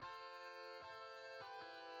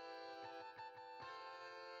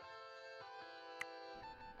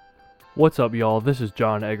What's up, y'all? This is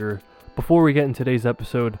John Egger. Before we get in today's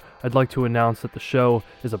episode, I'd like to announce that the show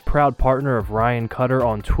is a proud partner of Ryan Cutter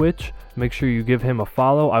on Twitch. Make sure you give him a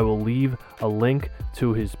follow. I will leave a link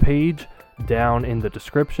to his page down in the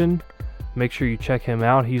description. Make sure you check him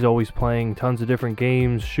out. He's always playing tons of different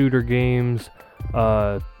games, shooter games,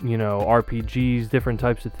 RPGs, different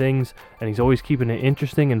types of things, and he's always keeping it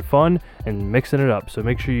interesting and fun and mixing it up. So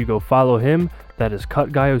make sure you go follow him. That is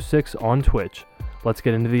CutGuy06 on Twitch. Let's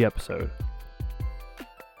get into the episode.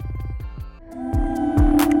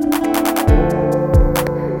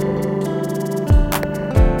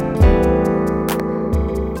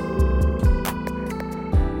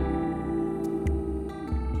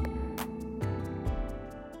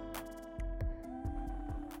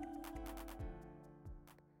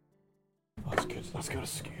 Let's go to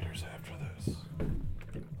Skaters after this.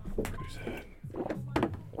 Who's that?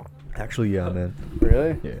 Actually, yeah, man.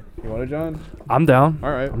 Really? Yeah. You want it, John? I'm down.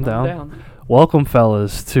 All right. I'm down. Welcome,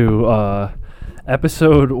 fellas, to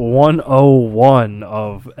episode 101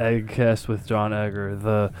 of Eggcast with John Egger,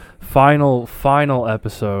 the final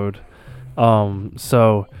episode.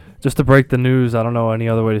 So just to break the news, I don't know any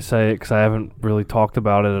other way to say it because I haven't really talked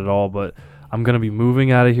about it at all, but I'm gonna be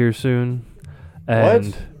moving out of here soon. And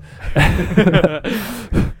What?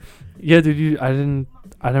 Yeah, dude. I didn't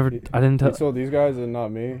tell. You told these guys and not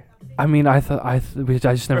me. I mean, I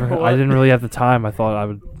just never. I didn't really have the time. I thought I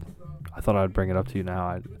would bring it up to you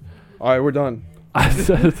now. All right, we're done. I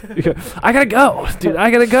gotta go, dude.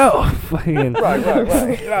 I gotta go. Fucking- Right.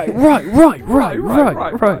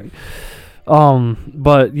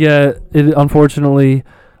 But yeah, unfortunately,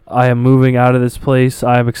 I am moving out of this place.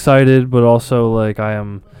 I am excited, but also like I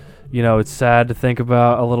am, it's sad to think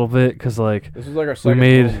about a little bit because like This is like our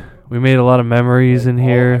second home. we made a lot of memories in I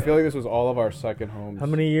here. feel like this was all of our second homes. How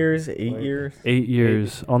many years? 8 Like- years? 8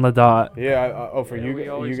 years on the dot. Yeah. For Yeah, you, we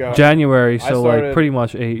always- you guys. January, I so started- like pretty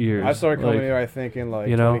much 8 years. I started coming like, here, I think, in like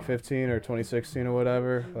 2015 or 2016 or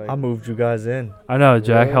whatever. Like, I moved you guys in. I know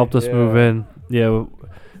Jack Really? helped us move Yeah. in. Yeah,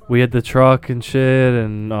 we had the truck and shit,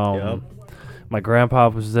 and Yep. my grandpa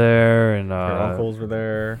was there, and Your uncles were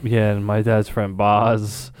there. yeah, and my dad's friend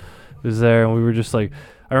Boz was there, and we were just like,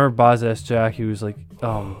 I remember Boz asked Jack, he was like,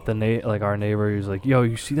 our neighbor, he was like, yo,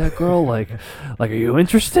 you see that girl? like, are you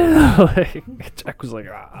interested? Like, Jack was like,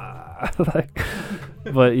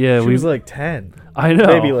 but yeah, She was like 10. I know,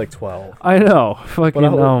 Maybe like 12. I know, fucking,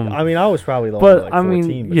 But I mean, I was probably but, like 14, I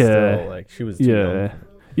mean, but yeah. still, like, she was too young.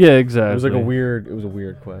 Yeah, exactly. It was like a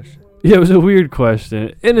weird question. Yeah, it was a weird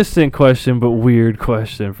question. Innocent question, but weird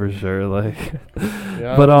question for sure. Like,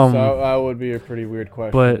 yeah, but, that would be a pretty weird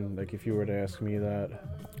question. but- like if you were to ask me that.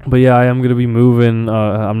 but yeah, I am gonna be moving.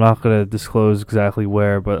 I'm not gonna disclose exactly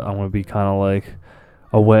where, but I'm gonna be kind of like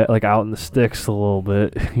away, like out in the sticks a little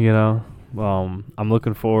bit. I'm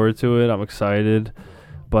looking forward to it. I'm excited,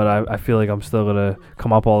 but I feel like I'm still gonna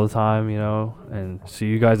come up all the time, and see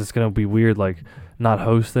you guys. It's gonna be weird, like not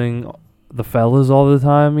hosting the fellas all the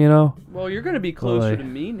time, Well, you're gonna be closer Like- to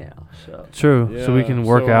me now, so True. So we Yeah, can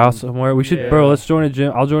work so, out somewhere. We should, yeah. bro. Let's join a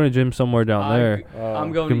gym. I'll join a gym somewhere down there.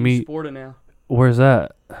 I'm going Can to meet- East Sporta now. Where's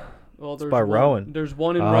that? Well, there's by one, Rowan. There's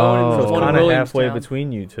one in Oh. Rowan and So there's it's one in kind of halfway Williamstown.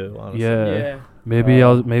 between you two, honestly. Yeah. Yeah, Maybe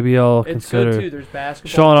I'll it's consider. good too. There's basketball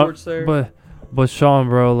Sean, courts there. but Sean,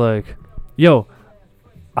 bro, like, yo,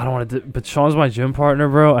 I don't want to. But Sean's my gym partner,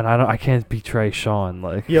 bro, and I can't betray Sean.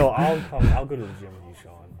 Like, Yo, I'll go to the gym with you,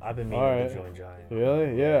 Sean. I've been meaning Alright. to join Giant.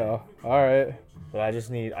 Really? Yeah. All right. But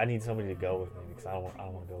I need somebody to go with me because I don't want to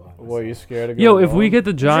go by myself. What, you scared to go? yo, if we alone? get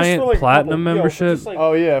the Just for, giant like, a platinum couple- yo, membership, just, like,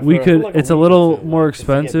 Oh yeah. we for- could. like a It's a week or little two, more like, just to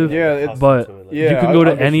get expensive. Yeah, accustomed but to it, like- yeah, you can I'll- go to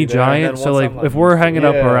I'll get any you there. giant. And then So once like, I'm, like, if we're used to hanging it.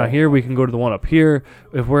 up Yeah. around here, we can go to the one up here.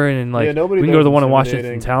 If we're in like, Yeah, nobody we can go to does the one in Washington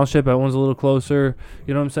intimidating. Township. That one's a little closer.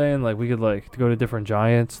 You know what I'm saying? Like, we could like go to different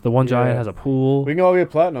giants. The one giant Yeah. has a pool. We can all get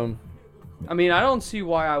platinum. I mean, I don't see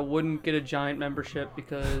why I wouldn't get a Giant membership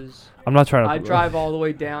because I'm not trying to. I drive all the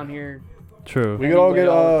way down here. True. We could all anyway get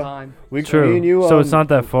all the time. we True. me and you. So it's not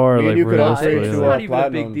that far, me and like you could realistically. upgrade It's to like- not even a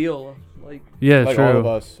platinum. big deal. Like, Yeah, like true. all of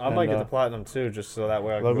us. I might and, get the platinum too, just so that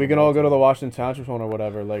way I can. like, we can all go to the Washington Township one or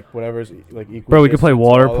whatever. Like whatever's like equal. Bro, we could play distance to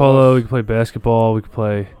water all of polo. us. We could play basketball. We could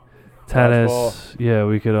play tennis. Dodgeball. Yeah,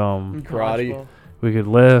 we could Karate. dodgeball. we could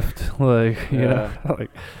lift. Like you know, Yeah. like.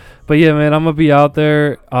 But yeah, man, I'm gonna be out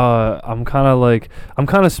there. I'm kind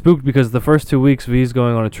of spooked because the first 2 weeks V's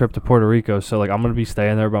going on a trip to Puerto Rico, so like I'm gonna be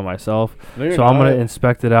staying there by myself. No, you're So I'm gonna not.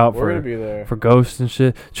 inspect it out We're gonna for be there. for ghosts and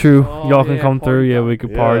shit. True, Oh, y'all can yeah, come through. party Yeah, time. we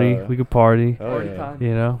could party. Yeah. We could party. Oh, Party yeah. time.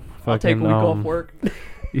 You know, I'll take a fucking, week off work.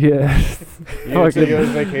 Yeah. You gonna take Fucking- those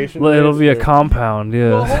vacation Well, it'll days, be a or- compound, yeah.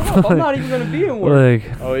 Well, hold up. I'm not even gonna be in work.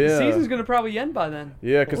 Like, Oh yeah. The season's gonna probably end by then.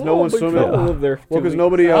 Yeah, because no one's swimming. I'll live there. Well, because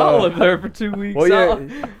nobody. I'll live there for 2 weeks. Well, yeah. I'll, Well,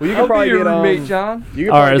 you I'll can probably be your get roommate, John. You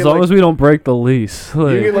can all right, probably as get, long like, as we don't break the lease. you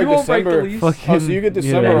Like, get like We won't break the December. lease. fucking, Oh, so you get yeah.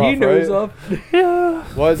 December And off, he knows right? of. Yeah.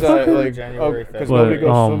 Why is that? Like, January, because February. nobody goes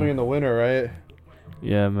But, swimming in the winter, right?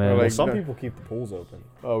 Yeah, man. like- Some people keep the pools open.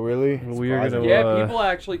 Oh, really? We're gonna, Surprising. Yeah, people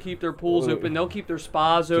actually keep their pools open. They'll keep their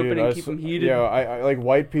spas open Dude, and keep them heated. Yeah, I like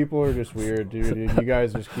white people are just weird, dude. You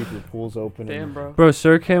guys just keep your pools open. Damn, and- bro. Bro,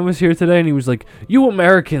 Sirkan was here today and he was like, "You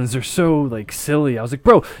Americans are so like silly." I was like,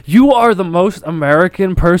 "Bro, you are the most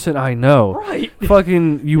American person I know." Right.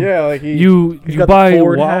 Fucking you. Yeah, like he. You He's you got the buy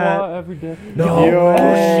Ford Wawa hat. every day. No. Yo.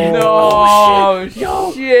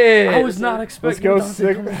 No shit. I was not Let's expecting. go Dante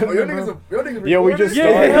sick. to come Oh, here, your bro. niggas Yo, we just Yeah,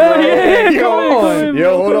 started. yeah, bro. yeah, Yo, come on.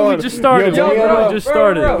 Yo, hold on. We just started. Yo, Yo, we bro, got- we just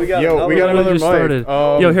started. bro, we got Yo, we got We another just mic. started.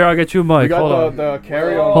 Yo, here, I'll get you a We mic. got Hold on. the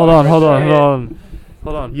carry on. Hold on, hold on, hold on.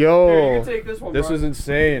 Hold on. Here, you Yo, can take this one, this bro. is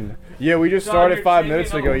insane. Yeah, we just John, started here, 5 take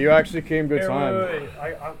minutes it ago. on. You actually came good time.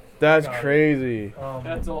 That's crazy.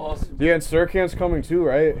 That's awesome. Yeah, and Sirkan's coming too,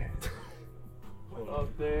 right? Oh,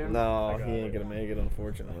 damn. No, he ain't gonna make it,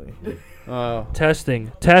 unfortunately.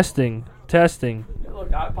 Testing, testing, testing.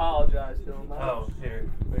 Look, I apologize to him. here,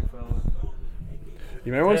 big fella.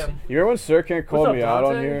 You remember when Damn. Sirkan called up, me out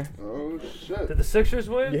on Dante? here? Oh shit. Did the Sixers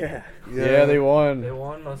win? Yeah. Yeah, they won. They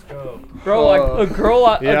won. Let's go. Bro, like a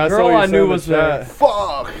girl, Yeah, a I saw girl what you I said knew in the was there. chat.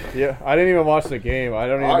 Fuck. Yeah, I didn't even watch the game. I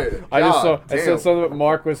don't even. Alright, I just saw. God I damn. said something.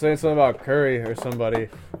 Mark was saying something about Curry or somebody.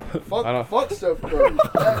 I don't- Fuck Steph Curry.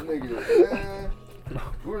 That nigga, man.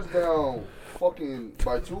 We was down fucking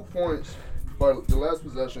by 2 points by the last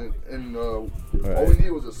possession, and all we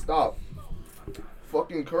needed was a stop.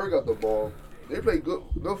 Fucking Curry got the ball. They played good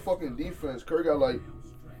fucking defense. Curry got like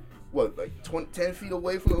 10 feet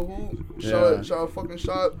away from the hoop. Shot a fucking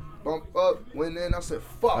shot, bump up, went in. I said,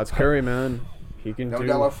 fuck. That's Curry, man. He can Now we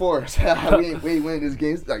do. got by 4. we ain't winning this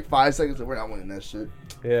game. It's like 5 seconds and we're not winning that shit.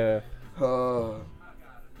 Yeah.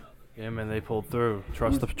 Yeah, man, they pulled through.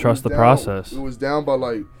 Trust It was the down- process. It was down by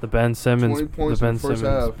like The Ben Simmons, 20 the points in Ben the first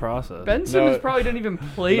Simmons half. process. Ben Simmons No, probably didn't even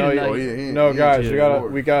play no, tonight. oh, yeah, No, guys, Yeah.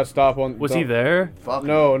 we gotta stop on. Was don't- he there? fuck.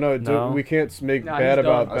 No, No. we can't make Nah, bad he's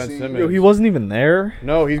done. about I Ben seen- Simmons. Yo, he wasn't even there.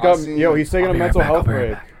 No, he's I got. seen- Yo, he's taking I'll a be right mental back, I'll health be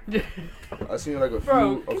right break. I seen like a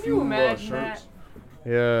Bro, few, can a you few imagine shirts.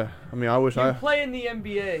 Yeah, I mean, I wish You I. play in the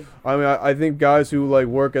NBA. I mean, I think guys who like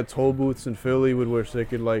work at toll booths in Philly would wish they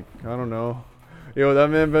could like, I don't know. Yo, that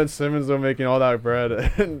man Ben Simmons though making all that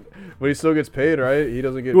bread, but he still gets paid, right? He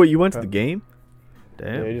doesn't get. Wait, you went to the game?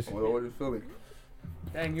 Damn. Yeah, he just. What are you feeling?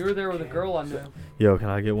 Dang, you were there with a girl I knew. Yo, can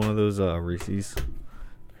I get one of those Reese's?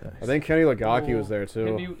 I think Kenny Lagaki was there Hit too.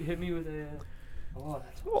 me with a. Oh,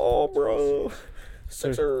 that's Oh, bro.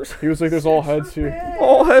 Sixers. He was like, "There's all heads here."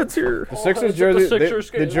 All heads here. The Sixers the jersey, Sixers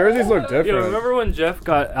the game. jerseys look different. Yo, remember when Jeff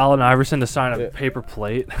got Allen Iverson to sign a Yeah. paper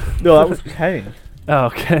plate? No, that was Kenny. Oh,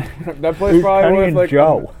 okay. That plate's probably Kenny worth and like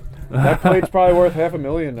Joe. that plate's probably worth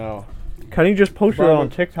 $500,000 now. Kenny just posted it Probably. on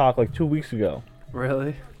TikTok like 2 weeks ago.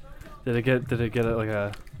 Really? Did it get it like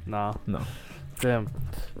a nah? No. Damn.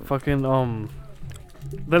 Fucking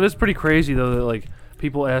that is pretty crazy though that like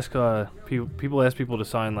people ask people ask people to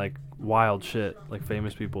sign like wild shit, like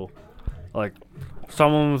famous people. Like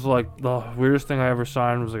someone was like the weirdest thing I ever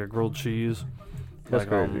signed was like a grilled cheese. That's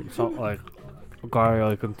like like a guy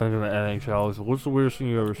like I'm thinking the NHL. He's like, what's the weirdest thing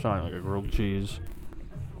you ever signed? Like a grilled cheese.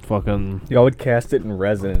 Fucking Yo, I would cast it in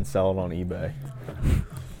resin and sell it on eBay.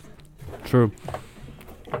 true.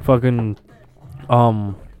 Fucking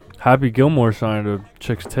Happy Gilmore signed a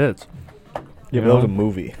chick's tits. Yeah, You but that was know? a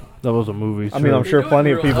movie. That was a movie. I mean, I'm They sure do it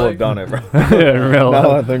plenty in of real people life. have done it, bro. yeah, in real Now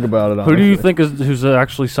that I life. think about it, Who do you honestly. think is who's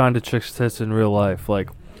actually signed a chick's tits in real life? Like,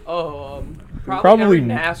 Oh, Probably- every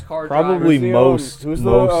NASCAR probably driver. most- Who's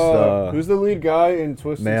most, the lead guy in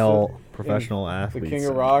Twisted male Sister? professional The athletes? King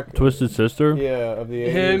of Rock. Twisted Sister? Yeah, of the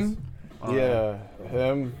 80s. Him. Yeah,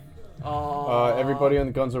 him. Oh, Everybody on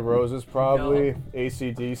the Guns N' Roses probably.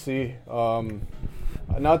 AC/DC.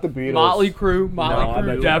 Not the Beatles. Motley Crue. No, Motley I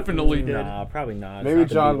bet- Crue definitely did. Nah, probably not. Maybe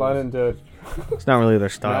John Lennon did. It's not really their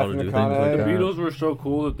style to Matthew do things like McConaughey. The that. Beatles were so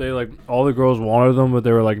cool that they like all the girls wanted them, but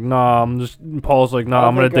they were like, nah. Paul's like, I nah. don't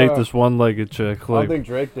I'm gonna think, date this one-legged chick. I don't Like, think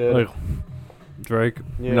Drake did. like Drake.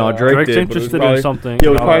 yeah. No, Drake Drake's did, but it was interested probably- in something. Yo, it was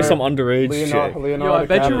you know? probably some underage Leonardo, chick. Leonardo Yo, I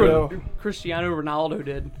bet you DiCaprio. Cristiano Ronaldo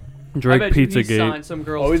did. I Drake bet you he Pizzagate. signed some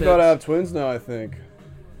girls' Oh, he's tits. about to have twins now, I think.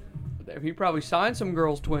 He probably signed some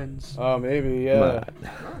girls' twins. Oh, maybe, yeah.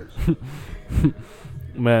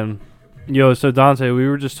 Man, yo, so Dante, we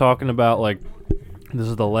were just talking about like this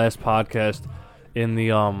is the last podcast in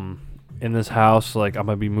the in this house. Like I'm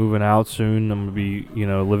gonna be moving out soon. I'm gonna be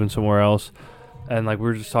living somewhere else, and like we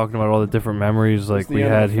were just talking about all the different memories like It's the we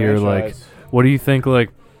end of had the here. Like, franchise. what do you think? Like,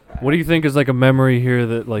 what do you think is like a memory here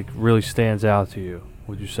that like really stands out to you?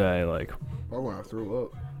 Would you say like? Oh, when I threw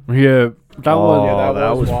up. Yeah, that Oh, was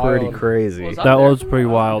that was pretty wild. crazy. Was I that there? was pretty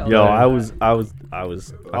wild. Yo, man. I was I couldn't was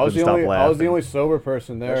stop the only laughing. sober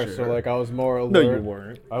person there, That shit so hurt. like I was more alert. No, you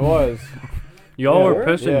weren't. I was. Y'all Yeah. were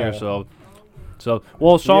pissing Yeah. yourself. So,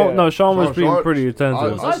 well, Sean, Yeah. no, Sean was Sean- being Sean- pretty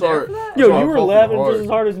attentive. I started. Yo, Sean you were fucking laughing hard. just as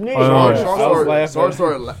hard as me. I know. Sean, I was laughing.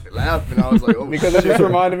 started laughing. I was like, oh, Because it shit. just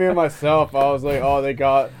reminded me of myself. I was like, oh,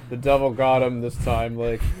 the devil got him this time.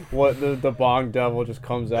 Like, what the bong devil just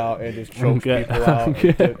comes out and just chokes Okay. people out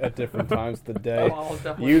Okay. at different times of the day. Oh, I was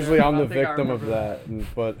definitely Usually there. I'm the I think I victim of remember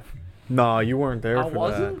that, but Nah, you weren't there I for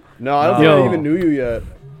wasn't. no, I don't No. think I Yo. even knew you yet.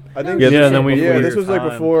 I think Yeah, Yeah, and then we- this was like time.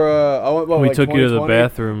 before I went. What, we like took you to the 2020?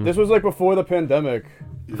 bathroom. This was like before the pandemic.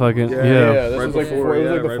 Fucking Yeah. yeah. This right was like before, it was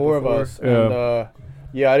yeah, like the right four of before. us, Yeah. and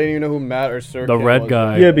I didn't even know who Matt or Sir. The red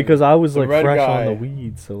guy. that. Yeah, because I was The like red fresh guy. on the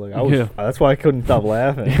weed, so like I was. Yeah. That's why I couldn't stop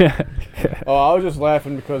laughing. Yeah. Oh, I was just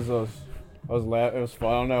laughing because I was laughing. It was fun.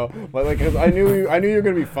 I don't know, but like 'cause I knew you were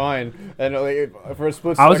gonna be fine, and like for a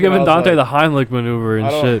split I was second, giving Dante like, the Heimlich maneuver and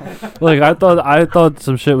I shit. don't- Like I thought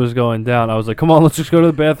some shit was going down. I was like, come on, let's just go to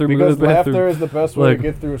the bathroom. We go to because the bathroom. laughter is the best way Like- to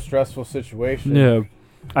get through a stressful situation. Yeah.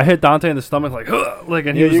 I hit Dante in the stomach like, like,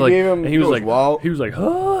 and he Yeah, was you like, gave him- and he It was was like, wild. he was like,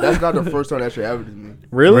 That's not the first time that shit happened to me.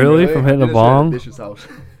 Really? Really? Really? From hitting a Did this shit at bong? Bishop's house.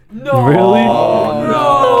 No. Really?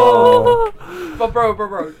 Oh, no. But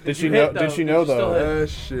bro. Did she you know- hit, did though. she know, You still though? hit. That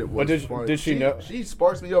shit was did- funny. did she know- She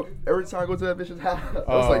sparks me up every time I go to that bitch's house.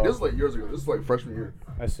 I was Oh. like, this is like years ago. This is like freshman year.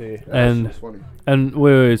 I see. That And- shit was funny. And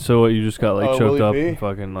wait, so what? You just got like Oh, choked Willie up P? and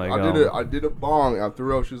fucking like. I did a bong. I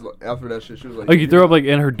threw up. She was like, after that shit, she was like, Oh, you threw up like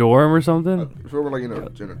in her dorm or something? I threw up like in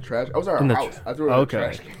a trash. I was at her In the house. I threw her in okay. a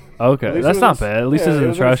trash can. Okay, At least that's it not was- bad. At least yeah, it's it in the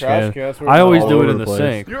was trash can. That's where I it's always all do it over in the the place.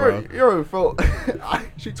 sink, You bro. already felt.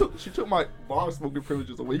 She took my bong smoking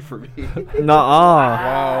privileges away from me. Nuh-uh.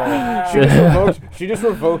 Wow. She just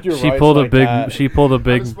revoked your She rights pulled a like big. that. She pulled a I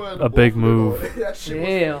big. just wanted A to big pull through move. it. That shit was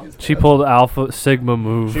Damn. funny as She hell. pulled Alpha Sigma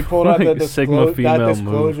move. She pulled out Like, that, Sigma female move.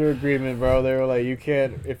 disclosure agreement, bro. They were like, you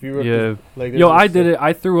can't if you were Yeah. like. Yo, I did it.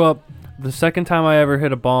 I threw up the second time I ever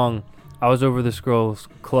hit a bong. I was over this girl's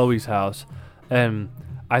Chloe's house, and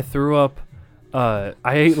I threw up. I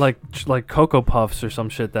ate like Cocoa Puffs or some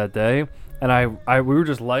shit that day, and we were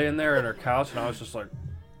just laying there in her couch, and I was just like,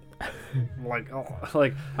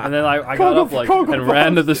 and then I got up like Cocoa and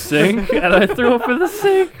ran to the sink, and I threw up in the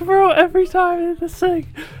sink, bro. Every time in the sink,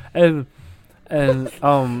 and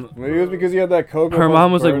Maybe it was because you had that Cocoa. her Puffs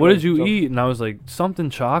mom was like, burn "What or did you something. eat?" And I was like, "Something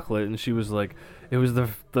chocolate." And she was like, "It was the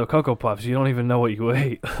Cocoa Puffs. You don't even know what you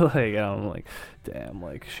ate." Like, and I'm like, "Damn!"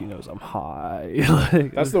 Like, she knows I'm high.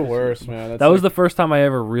 Like, That's the worst, man. That's that was the like- first time I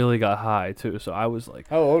ever really got high too. So I was like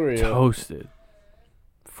How old were you? toasted.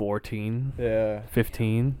 14, Yeah.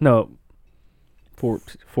 15, no,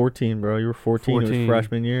 14, bro. You were 14. It 14. was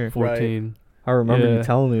freshman year. 14. I remember Yeah. you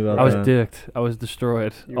telling me about I was that. dicked. I was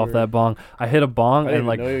destroyed You off were- that bong. I hit a bong I didn't and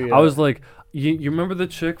like even know you I yet. was like, you remember the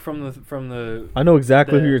chick from the I know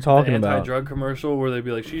exactly who the- you're talking the about. anti-drug commercial where they'd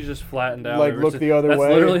be like, she's just flattened out. Like, ever look since." the other That's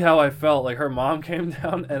way. literally how I felt. Like her mom came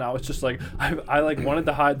down and I was just like, I like wanted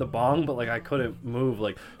to hide the bong, but like I couldn't move.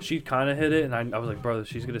 Like she kind of hit it, and I was like, bro,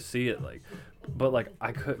 she's gonna see it. Like, but like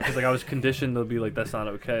I could, cause like I was conditioned to be like, that's not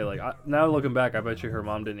okay. Like now looking back, I bet you her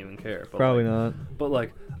mom didn't even care. But, Probably like, not. But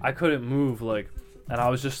like I couldn't move. Like, and I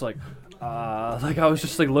was just like I was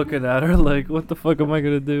just like looking at her like, what the fuck am I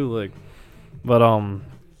gonna do? Like, but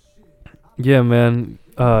yeah, man.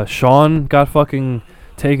 Sean got fucking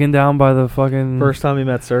taken down by the fucking First time we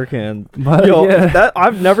met Sirkan. But, Yo, yeah. that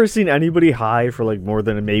I've never seen anybody high for like more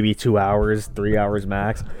than maybe 2 hours, 3 hours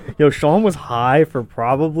max. Yo, Sean was high for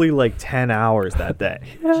probably like 10 hours that day.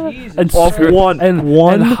 Jesus. and Off screw- one and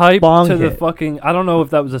hyped bong to the hit. fucking. I don't know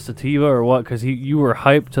if that was a sativa or what, because you were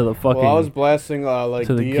hyped to the fucking. Well, I was blasting like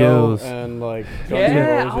to the Dio gills. and like Guns N'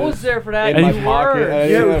 Yeah, I Roses was there for that. in my You pocket. were. and I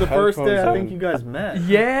didn't have headphones in. guys met.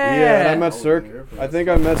 Yeah. Yeah, and I met Sirk. I think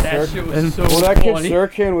I met That Sirk. shit was And- so Well, that kid funny.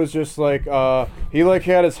 Sirkin was just like he like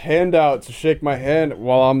had his hand out to shake my hand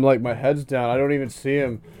while I'm like my head's down. I don't even see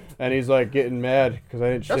him, and he's like getting mad because I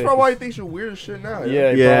didn't. That's shake probably why he his- thinks you're weird as shit now.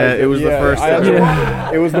 Yeah, Yeah, it was the first I time. had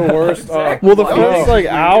to- It was the worst. Well, the No. first like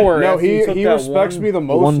hour. No, after you took he that respects one- me the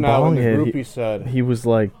most one now in bong the hit, group. He said. he was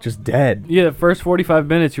like just dead. Yeah, the first 45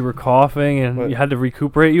 minutes you were coughing and But- you had to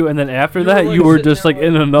recuperate you, and then after You that were, like, you were sitting just there, like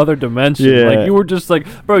in another dimension. Yeah. Like you were just like,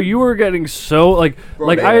 bro, you were getting so like Bro,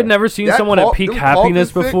 like they- I had never seen that someone at peak them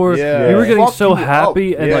happiness coffee stick- before. Yeah. You were getting Fuck so you up.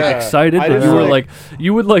 happy and like Yeah. excited I that just you were like- like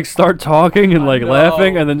you would like start talking and I like know.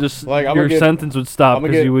 laughing and then just just Like, I'm your gonna get- sentence would stop I'm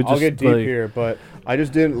gonna because get, you would I'll just get deep like, here, but I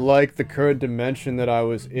just didn't like the current dimension that I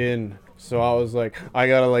was in. So I was like, I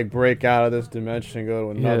gotta like break out of this dimension and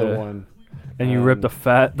go to another Yeah. one. and you ripped the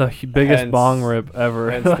biggest hence- bong rip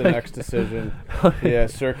ever. Hence the next decision. Yeah,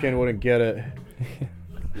 Sirkin wouldn't get it.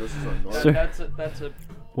 This is annoying. Sir. That's a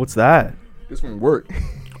What's that? This one work.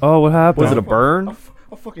 Oh, what happened? Was it a burn?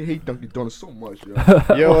 I fucking hate Dunkin' Donuts so much, yo.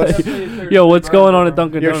 Yo, let's, Yo, what's going on at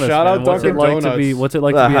Dunkin' Yo, Donuts? shout out man? What's Dunkin' it like to Donuts. be? What's it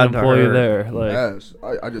like I to be an hadn't employee heard. there? Like, Ass.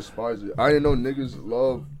 I despise it. I didn't know niggas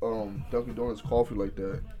love Dunkin' Donuts coffee like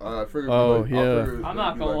that. I figured. Oh, like, I yeah. figured I'm it'd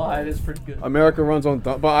not be gonna like, lie, it is pretty good. America runs on,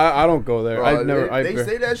 but I don't go there. I Bro, never. They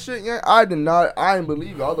say that shit. Yeah, I did not. I didn't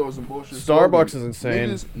believe it. I thought it was some bullshit. Starbucks slogan. is insane.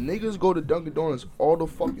 Niggas go to Dunkin' Donuts all the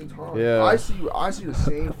fucking time. Yeah. I see the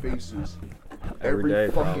same faces every day,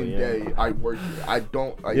 fucking probably, yeah. day I work here. I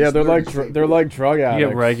don't. Like, Yeah, it's they're literally like the same they're like drug you addicts.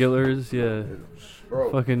 get regulars, yeah.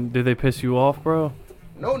 bro. Fucking, do they piss you off, bro?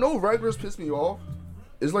 No regulars piss me off.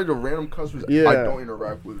 It's like the random customers I Yeah. don't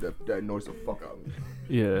interact with that annoys the fuck out of me.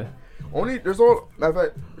 Yeah. Only there's all matter of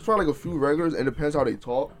fact, there's probably like a few regulars and it depends how they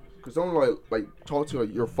talk. Cause someone like talk to you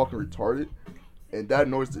like you're fucking retarded, and that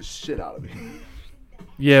annoys the shit out of me.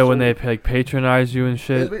 Yeah, when they like patronize you and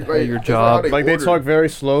shit It's at like- your it's like how job. they Like they order. talk very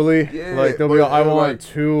slowly. Yeah, like they'll be but like, I they're want like-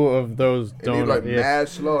 2 of those And they donuts. like Yeah. mad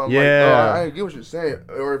slow. I'm Yeah. like, no, I didn't get what you're saying.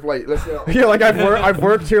 Or if like let's say Yeah, like I've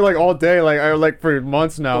worked here like all day, like for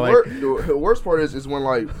months now. Like the worst part is when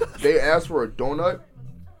like they ask for a donut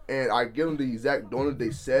and I give them the exact donut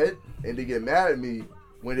they said and they get mad at me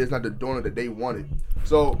when it's not the donut that they wanted.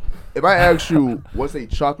 So if I ask you what's a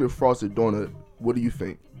chocolate frosted donut, what do you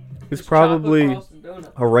think? It's probably Chocolate frosted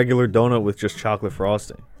donut. a regular donut with just chocolate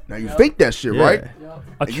frosting. Now you think that shit, Yeah. right? Yep. A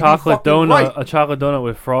And you be chocolate fucking donut, right. a chocolate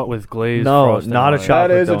donut with glazed No, frosting not a on it. chocolate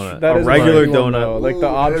that is donut. that A is regular funny one, donut. though. Like the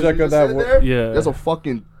Ooh, object you of just that. said there? Yeah. That's a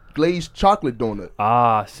fucking glazed chocolate donut.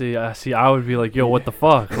 Ah, see, I would be like, yo, what the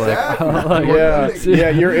fuck? Like, Exactly. like, Yeah, yeah,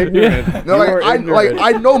 you're ignorant. No, You are I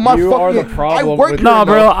ignorant. know my You fucking. are the problem I work with- here Nah,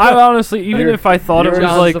 bro. enough. I honestly, even You're- if I thought it was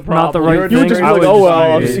you're- like John's the not the problem. right You're thing, You would just be I like, would oh just well,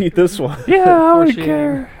 be- I'll just eat this one. Yeah, I would Pushing.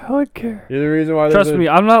 care. I would care. You're the reason why. Trust there's a- me,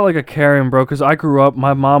 I'm not like a Karen, bro. Because I grew up,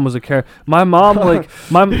 my mom was a Karen. My mom, like,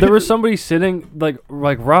 there was somebody sitting, like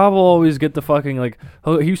Rob will always get the fucking like.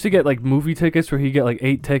 He used to get like movie tickets where he get like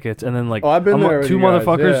 8 tickets, and then like Oh, I've been there with 2 you guys,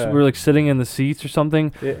 motherfuckers yeah. were like sitting in the seats or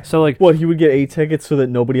something. Yeah. So like. What, he would get 8 tickets so that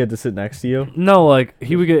nobody had to sit next to you? No, like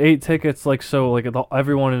he would get 8 tickets, like so, like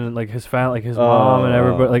everyone in like his family, like his mom and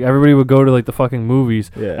everybody, like everybody would go to like the fucking movies.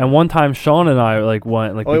 Yeah. And one time, Sean and I like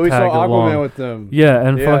went, like Oh, we we saw tagged Aquaman along. with them. Yeah,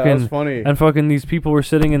 and Yeah, that was fucking funny. and fucking these people were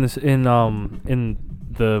sitting in this in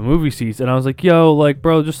the movie seats, and I was like, yo, like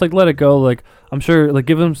bro, just like let it go. Like I'm sure, like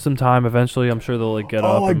give them some time. Eventually, I'm sure they'll like get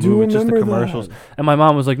up Oh, I and do move. It's just the remember commercials. that. And my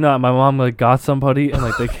mom was like, no, my mom like got somebody, and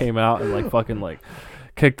like they came out and like fucking like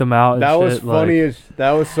kicked them out. And That was shit, funny. Like,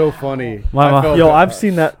 That was so funny. My I mom- felt Yo, bad. I've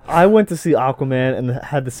seen that. I went to see Aquaman and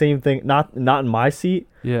had the same thing. Not in my seat,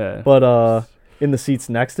 yeah. but in the seats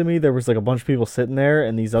next to me, there was like a bunch of people sitting there,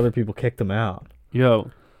 and these other people kicked them out.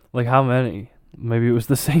 Yo, like how many? Maybe it was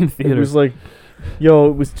the same theater. It was like, yo,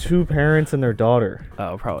 it was 2 parents and their daughter.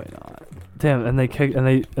 Oh, probably not. Damn, and they kicked and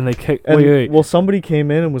they kicked. And Wait. well, somebody came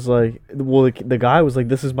in and was like, well, the guy was like,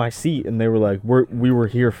 this is my seat, and they were like, we were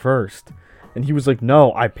here first, and he was like,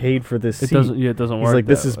 no, I paid for this It seat. doesn't. Yeah, it doesn't He's work. like,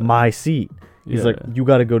 this that is way. my seat. He's Yeah. like, you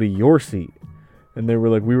got to go to your seat. And they were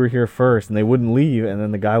like, we were here first, and they wouldn't leave. And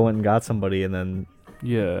then the guy went and got somebody, and then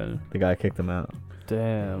Yeah. the guy kicked them out.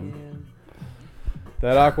 Damn.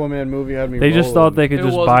 That Aquaman movie had me. They just thought they could It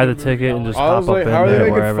just was buy a the good movie, ticket I and just I hop was up like, in how are they there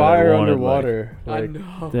making wherever fire they wanted. underwater? I Like,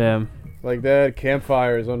 know. Damn. like they had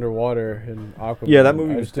campfires underwater in Aquaman. Yeah, that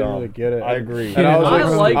movie I was just didn't dumb. really get it. I agree. And I was I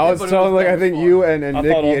like, liked I it, was but it telling was like I think fun. you and I thought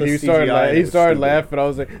Nikki all and the you started CGI he was started stupid. laughing. I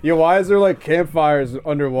was like, yo, why is there like campfires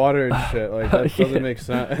underwater and shit? Like that Yeah. doesn't make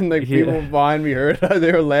sense. And like Yeah. people behind me heard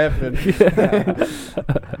they were laughing.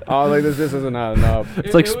 I was like, this isn't not enough.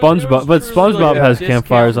 It's like SpongeBob, but SpongeBob has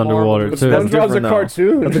campfires underwater But too. That's SpongeBob's a different, though.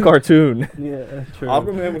 cartoon. That's a cartoon. Yeah, true.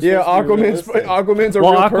 Aquaman was Yeah, supposed to be Aquaman's a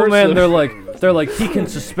Well, real Aquaman, person. they're like he can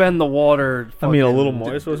suspend the water. I mean, a fucking- little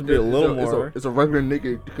more. It's supposed to be a little more. It's a regular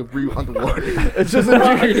nigga that could breathe underwater. It's just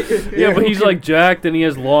a Yeah, but he's like jacked and he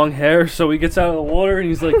has long hair, so he gets out of the water and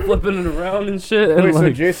he's like flipping it around and shit. And Wait, so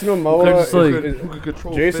like, Jason they're Momoa just like- Who could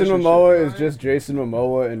control Jason fish and Momoa shit. is just Jason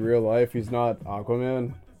Momoa in real life. He's not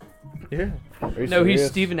Aquaman. Yeah. Are you No, he's serious?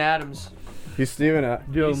 Steven Adams. He's Steven.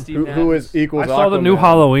 He's Steve Who is Adams. equals I saw the new Aquaman.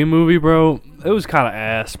 Halloween movie, bro. It was kind of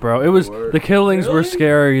ass, bro. It was Word. the killings were Really?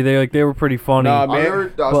 scary. They were pretty funny. Nah, I man.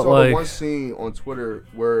 heard. I but saw like- the one scene on Twitter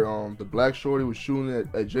where the black shorty was shooting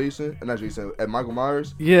at Jason, not Jason, at Michael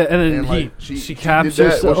Myers. Yeah, and then And like she caps did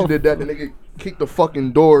that. herself. When she did that, the nigga kicked the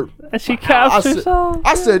fucking door. And she caps I said- herself.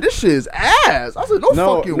 I said, "This shit is ass." I said,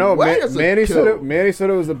 "No, fucking way." That's a Manny said kill. it. Manny said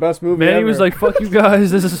it was the best movie. Manny ever. was like, "Fuck you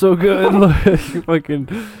guys, this is so good." Like, fucking,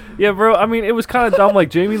 yeah, bro. I mean, it was kind of dumb. Like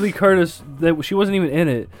Jamie Lee Curtis, she wasn't even in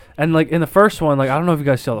it. And like in the first one, like I don't know if you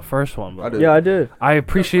guys saw the first one, I but did. Yeah, I did. I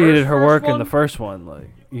appreciated her first work in one? the first one. Like,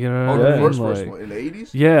 you know, Oh, what the I mean? first Like, one in the '80s.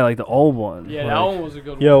 yeah, like the old one. Yeah, like, that one was a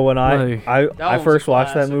good one. Yo, when I Like- I, That I one's first a watched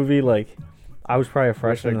that classic. movie, like I was probably a Wish I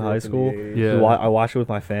freshman in grew high up the school. 80s. Yeah. I watched it with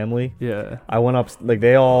my family. Yeah. I went up like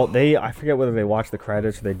they I forget whether they watched the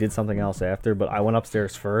credits or they did something else after, but I went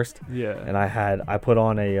upstairs first Yeah. and I put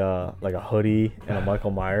on a like a hoodie and a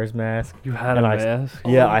Michael Myers mask. You had and a I- mask.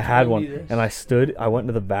 Yeah, you I had told me one, this. and I went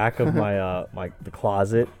into the back of my the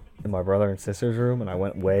closet in my brother and sister's room, and I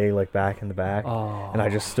went way like back in the back, Oh. and I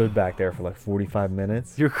just stood back there for like 45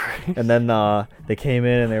 minutes. You're crazy. And then they came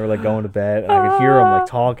in and they were like going to bed, and I could hear them like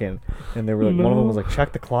talking, and they were like, one of them was like,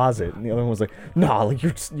 check the closet, and the other one was like, nah, like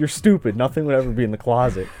you're stupid, nothing would ever be in the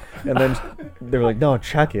closet. And then they were like, no,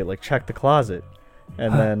 check it, like check the closet.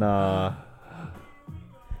 And then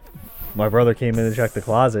my brother came in and checked the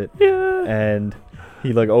closet, Yeah. and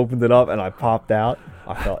he like opened it up, and I popped out.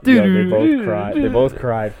 I felt, yeah, they both cried. They both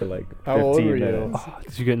cried for like 15 How old were you? minutes. Oh,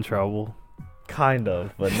 did you get in trouble? Kind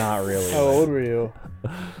of, but not really. How old were you?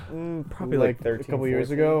 Probably like 13, a couple years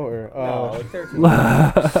 14. ago, or No, like 13.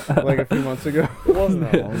 like a few months ago. It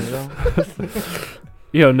wasn't that long ago.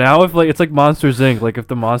 Yo, now if like it's like Monsters Inc. Like if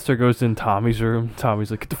the monster goes in Tommy's room,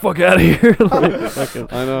 Tommy's like, "Get the fuck out of here!" Like, fucking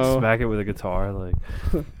I know. smack it with a guitar, like,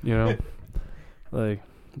 you know, like,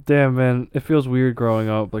 damn man, it feels weird growing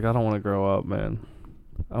up. Like I don't want to grow up, man.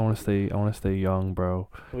 I want to stay young, bro.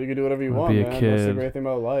 Well, you can do whatever you Wanna want, be a man. That's the kid. great thing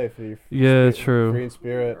about life. You're Yeah, free- true. Free in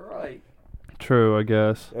spirit. Right. True, I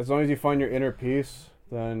guess. As long as you find your inner peace,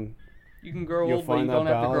 then You can grow you'll old, but you find that don't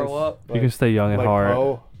have to balance. grow up. You can stay young at like heart.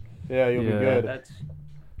 Poe. Yeah, you'll Yeah. be good. That's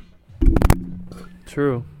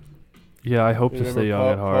True. Yeah, I hope You to remember stay young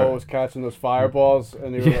Poe, at Poe heart. was catching those fireballs,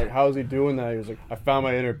 and they were Yeah. like, "How's he doing that?" He was like, "I found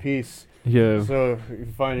my inner peace." Yeah, So if you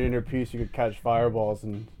find your inner peace, you could catch fireballs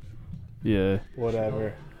and yeah,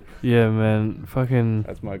 whatever. yeah, man. Fucking.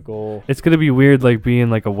 That's my goal. It's gonna be weird, like being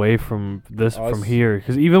like away from this from Us. here,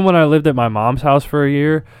 because even when I lived at my mom's house for a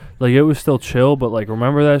year, like it was still chill. But like,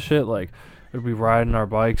 remember that shit? Like, we'd be riding our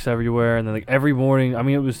bikes everywhere, and then like every morning. I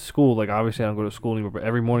mean, it was school. Like, obviously, I don't go to school anymore. But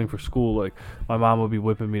every morning for school, like my mom would be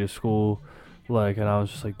whipping me to school, like, and I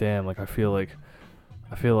was just like, damn, like I feel like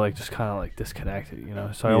just kind of like disconnected, you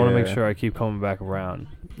know. So I want to make Yeah. sure I keep coming back around,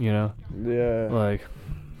 you know. Yeah. Like,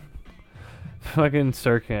 fucking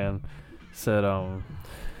Sirkan said, so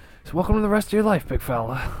welcome to the rest of your life, big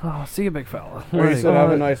fella. Oh, see you, big fella. Or he Like, said,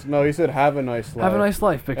 "Have a nice." No, he said, "Have a nice life." have a nice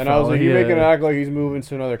life, big And fella. I was like, "You yeah. making it act like he's moving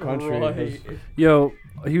to another country." right. Yo,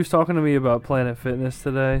 he was talking to me about Planet Fitness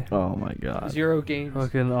today. Oh my god. Zero games.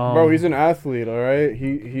 Fucking, Bro, he's an athlete, all right.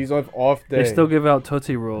 He's off day. They still give out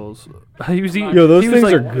Tootsie Rolls. He was eating. Yo, those he was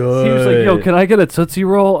things like, are good. He was like, "Yo, can I get a Tootsie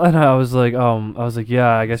Roll?" And I was like, "Yeah,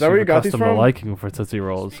 I guess that you where have you a got these custom to from? liking for Tootsie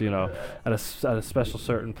Rolls, you know, at a special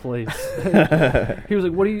certain place." He was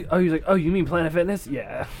like, "What do you?" Oh, he was like, "Oh, you mean Planet Fitness?"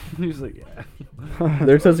 Yeah. He was like, "Yeah."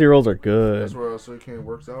 Their Tootsie Rolls are good. That's where Soy King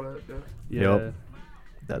works out at. Yeah. Yeah. Yep.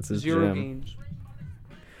 That's his Zero gym. games.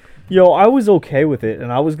 Yo, I was okay with it,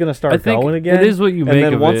 and I was gonna start I think going again. it is what you and make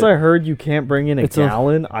then of once it. I heard you can't bring in a It's a-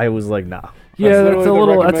 gallon, I was like, nah. Yeah, that's literally a the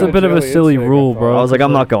little. That's a recommended bit of a daily silly intake, rule, I bro. I was like,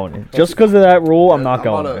 I'm not going in. Just because of that rule, I'm not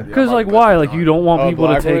going in. Because like, why? Like, you don't want Oh, people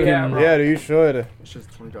to Blackwood? take Yeah, in. Yeah, you should. It's just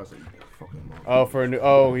 $20 a fucking month. Oh, for a new.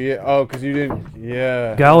 Oh, yeah. Oh, because you didn't.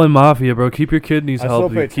 Yeah. Gallon Mafia, bro. Keep your kidneys I still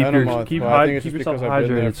healthy. pay Keep 10 a your month, keep but I think it's keep just yourself because I've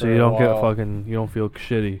been there hydrated so for you a don't get while. fucking you don't feel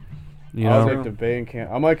shitty. You I was know. like debating.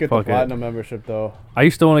 I might get Fuck the it. platinum membership though. I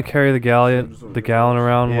used to want to carry the gallon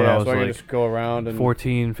around when Yeah, I was so I can like just go around and.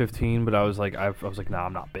 14, 15, but I was like I was like, nah,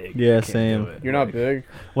 I'm not big. Yeah, I can't same. do it. You're not big.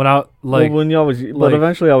 When I like well, when you always, but like-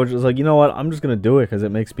 eventually I was just like, you know what? I'm just gonna do it because it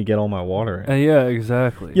makes me get all my water in. yeah,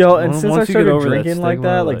 exactly. Yo, and Once since I you get started over drinking like stigma,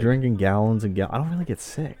 that, like drinking gallons and gallons, I don't really get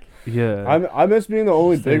sick. Yeah. I miss being the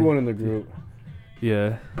only big Same. one in the group.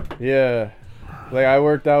 Yeah. Yeah. Like I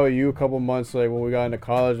worked out with you a couple months like when we got into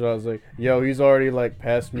college and I was like, yo, he's already like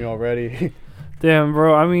past me already. Damn,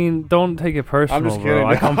 bro. I mean, don't take it personal, I'm just bro. kidding.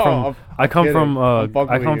 I come No, from I'm I come kidding. from I'm fucking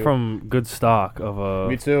I with come you. from good stock of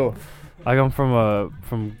Me too. I come from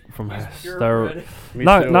from He's stero- purebred. Me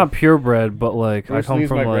not too. not purebred, but like I Bruce come Lee's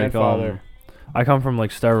from my like grandfather. I come from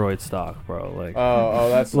like steroid stock, bro. Like,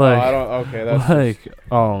 That's like, I don't. Okay, that's like,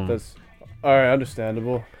 that's all right.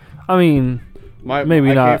 Understandable. I mean,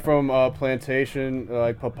 maybe I not. came from plantation,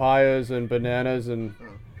 like papayas and bananas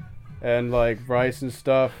and like rice and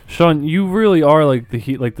stuff. Sean, you really are like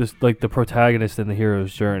the protagonist in the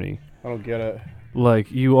hero's journey. I don't get it.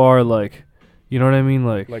 Like, you are like, you know what I mean?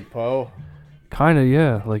 Like Poe. kind of,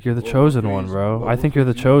 yeah. Like, you're the chosen one, bro. I think you're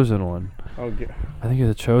the chosen one. I don't get. I think you're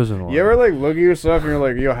the chosen one. You ever like look at yourself and you're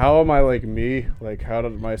like, yo, how am I like me? Like, how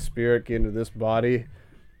did my spirit get into this body?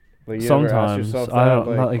 Like, you ever ask Sometimes yourself that? I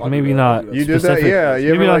don't like maybe not. You did that, specific- yeah. You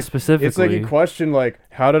maybe ever, not like, specifically. It's like you question like,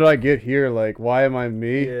 how did I get here? Like, why am I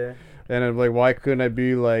me? Yeah. And I'm like, why couldn't I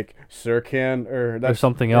be like Sirkan or or that's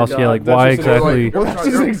something else. God, Yeah, like that's why just an- exactly? Well, that's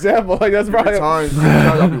just an example. Like, that's probably.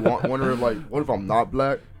 Sometimes I'll be wondering, like, what if I'm not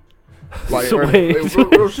black? Like, So or, wait.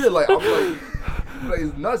 like, real shit. Like, I'm like,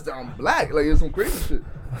 it's nuts that I'm black. Like, it's some crazy shit.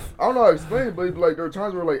 I don't know how to explain it, but like, there are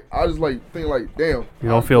times where like I just like think like, damn. You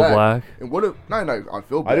don't I'm feel black? And what if? Not I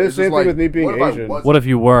feel black. I did the It's same just thing like, with me being what if I Asian. wasn't? What if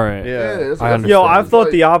you weren't? Yeah. that's I understand. Yo, I've thought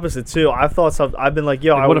Like- the opposite too. I've thought something. I've been like,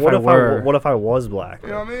 yo, Like, what if I were? what if I was black? You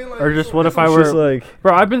know what I mean? Like, Or just what if I It's were? just like,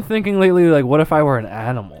 Bro, I've been thinking lately, like, what if I were an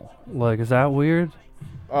animal? Like, is that weird?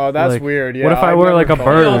 Oh, that's Like, weird. Yeah. what if I I've were never like a thought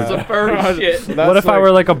bird? of Yo, that. some bird shit. That's What if I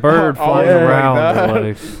were like a bird Oh, flying yeah, around? like Or,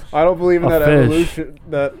 like, I don't believe in a that fish. evolution.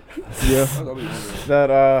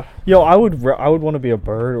 That yo, I would want to be a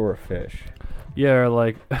bird or a fish. yeah, or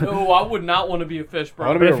like. No, I would not want to be a fish, bro. I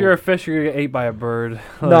wanna But be if you're a fish, you're gonna get ate by a bird.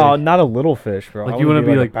 No, Like, not a little fish, bro. Like, I you wanna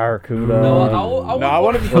wanna be like like- a barracuda. No, I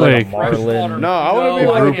wanna be or like a like- marlin. No, I want to be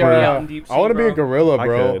No, I like can't be out in deep I want to sea, be a bro. gorilla, I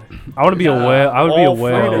bro. could. I want to be a whale. I would be a All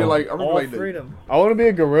whale. freedom. like, I remember All like the- freedom. I want to be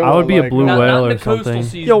a gorilla. I would be a like, blue Not whale in or the coastal something.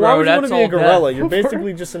 seas, Yo, why bro. would you want That's to be a all gorilla? death. You're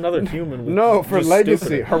basically just another human. With No, for just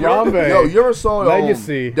legacy. stupider. Harambe. Yo, you ever saw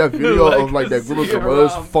Legacy. that video of like that group of Legacy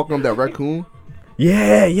gorillas around. fucking up that raccoon?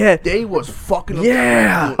 Yeah, yeah. They was fucking up Yeah.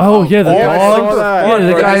 that raccoon. Oh yeah, the Yeah, I saw dogs. that. Yeah,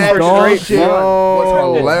 the Bro, guy's that dog. straight shit Bro.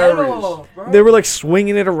 was hilarious. They were like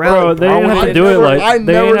swinging it around. Bro, they didn't have to do it like. I They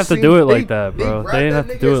never didn't have to seen- do it they- like that, bro. They didn't have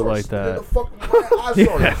to do it like that. I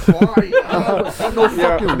started crying. I never seen no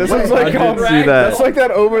fucking This way. is like I did see that. That's like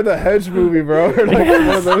that Over the Hedge movie, bro. Or like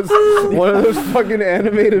one of those fucking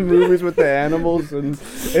animated movies with the animals, and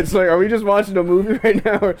it's like, are we just watching a movie right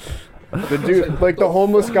now? Or the dude, like the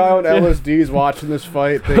homeless guy on LSD is watching this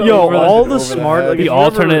fight. Thing Yo, over all the the over smart- head. like, The if you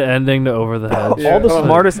alternate ending to Over the Hedge. Yeah. All the Oh.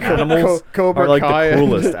 smartest animals Cobra are like Kai. the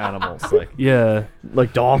coolest animals. Yeah.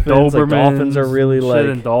 Like dolphins. Like Dobermans, dolphins are really shit, like.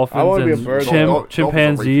 and dolphins. I wanna be a and bird. Dolphins are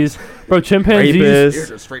chimpanzees. Bro, chimpanzees. Rapists.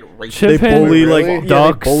 They're straight racist. They bully Really? like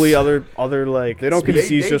Ducks. They bully other like They don't-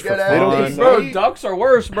 species they just for get They don't fun. get- Bro, ducks are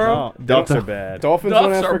worse, bro. No, ducks are bad. Dolphins don't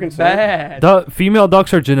Ducks ask for are consent. bad. Female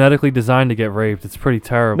ducks are genetically designed to get raped. It's pretty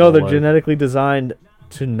terrible. No, they're like, genetically designed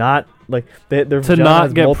to not like their to vagina not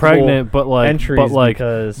has get multiple pregnant, but like, entries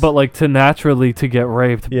because but like to naturally to get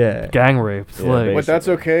raped, yeah. gang raped. Yeah, like, But that's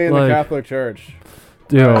okay in Like- the Catholic Church.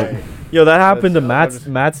 yo, Yo, that happened to That's-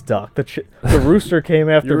 Matt's duck. The rooster came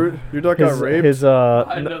after Your duck got his raped. his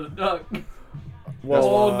I know the duck. Well,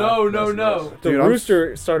 Oh no, no, that's no. nuts. the Dude, I'm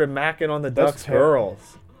rooster started macking on the That's duck's terrible.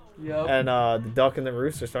 girls, Yep. and the duck and the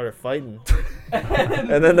rooster started fighting. and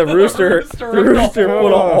And then the rooster ripped put a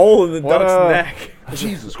hole. hole in the What, duck's neck.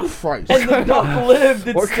 Jesus Christ. And the duck lived.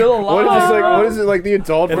 It's still alive. What is this like? What is it like? The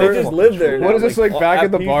adult And they version? just lived there. What is this like back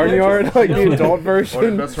in the barnyard? Like the adult Or the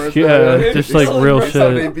version? best friends Yeah, that- just They like real celebrate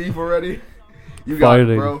Sunday shit. beef already. You got it,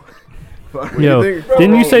 Fighting. bro. Yo, think-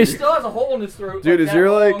 didn't you Bro, say? he still has a hole in his throat. Dude, like is that your,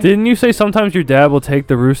 like- long. Didn't you say sometimes your dad will take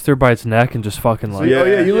the rooster by its neck and just fucking like? Oh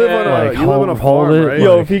yeah, you live on a Like, you live on a hold farm, it, right?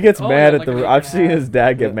 Yo, like- if he gets Oh, mad yeah, at the, like a I've week seen and a his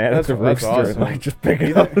dad get mad at the that's rooster and awesome. like just pick it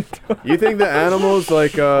You up. You think the animals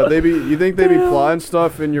like you think they be plotting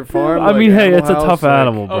stuff in your farm? I like, mean, hey, Animal it's a House, tough like-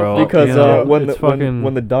 animal, Oh, bro. fuck Because you know, when it's fucking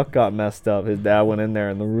when the duck got messed up, his dad went in there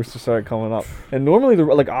and the rooster started coming up. And normally,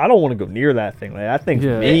 I don't want to go near that thing. Like that thing's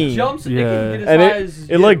Yeah. mean. It jumps. It Yeah. can get as And high as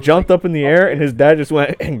it like jumped up in the air, and his dad just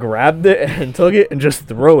went and grabbed it and took it and just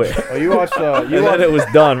threw it. Oh, you watched And you then watched it was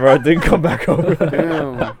done, bro. It didn't come back over.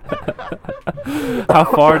 Damn. How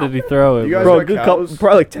far did he throw it? You guys bro? Bro, have good couple, cows?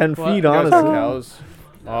 probably like 10 What? feet, You guys have honestly. cows.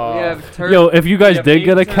 We have tur- Yo, if you guys have did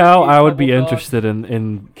get a pink cow, turkeys, I would be double ducks. interested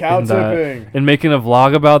in Cow that. tipping. And making a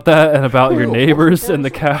vlog about that and about your neighbors and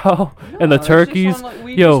the cow and the it's just turkeys. on, like,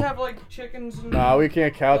 we Yo. just have like chickens and Nah, we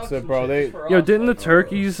can't cow ducks tip, and bro. shit They just for Yo, us, didn't the like,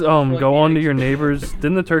 turkeys like go onto eggs your and shit. neighbors?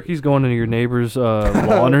 Didn't the turkeys go onto your neighbor's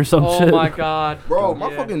lawn or some Oh shit? my god, Bro,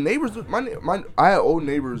 my Yeah. fucking neighbors, I had old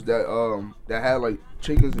neighbors that had like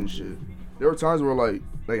chickens and shit. There were times where like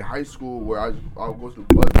high school where I was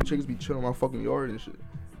the chickens be chilling in my fucking yard and shit.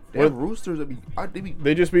 They have roosters that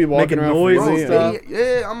They just be walking Making around noise and freely, stuff.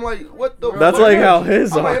 Yeah, I'm like, what the? That's fuck? like how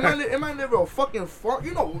his I'm like, are. am I never a fucking farm?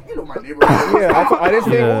 You know my neighborhood. Yeah, I didn't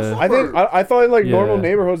think. Yeah. I thought in like Yeah. normal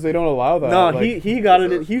neighborhoods they don't allow that. No, like, he got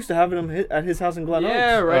it. He used to have it at his house in Glen Oaks.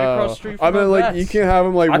 Yeah, right across the street from I mean, the like vets. you can't have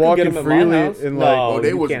them like I could get walking 'em at my freely house. in No. like. Oh, they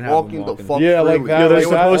you was can't have walking them the walking. fuck. Yeah, like freely. that, Yeah, they're like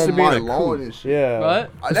supposed that. to be in on a my lawn coop. and shit. Yeah.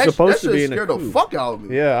 What? It's supposed that to be shit in a scared the coop. fuck out of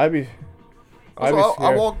me. Yeah, I'd be So I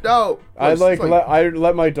scared. walked out. I'd like it's I'd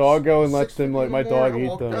let my dog go and let 6 them in like the my morning, dog I eat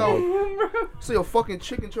walked them. out. Like, See a fucking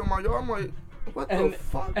chicken in my yard. I'm like, what the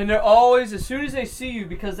fuck? And they're always, as soon as they see you,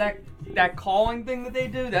 because that calling thing that they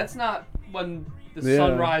do, that's not when the Yeah.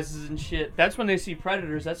 sun rises and shit. That's when they see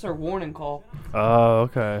predators. That's their warning call. Oh,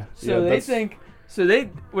 okay. So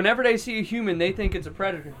whenever they see a human, they think it's a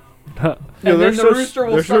predator. Yeah, And they're then the so- rooster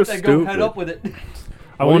will they're so start to go head stupid. up with it.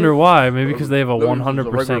 I wonder why. Maybe because they have a Those are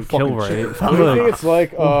 100% kill regular rate. fucking what do you think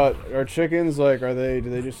Like, it's like? Are chickens like? Do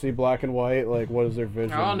they just see black and white? Like, what is their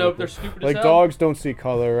vision? I don't know if they're stupid Like as hell. dogs don't see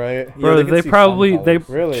color, right? bro, they can they see probably some they colors.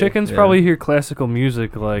 Really? chickens Yeah. probably hear classical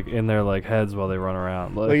music like in their like heads while they run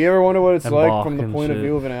around. Like, you ever wonder what it's And like balk from the and point of shit.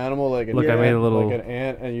 view of an animal? Like, an Look, I ant, made a little- like an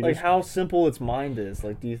ant, and you Like just. how simple its mind is.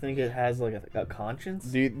 Like, do you think it has like a conscience,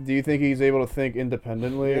 Do you think he's able to think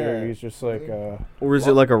independently, or Yeah. he's just like? or is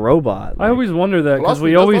it like a robot? I always wonder that because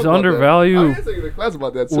Philosophy we does always talk about that. I undervalue. didn't take a class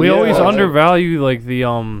about that. So We Yeah. always Yeah. undervalue like the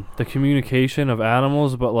communication of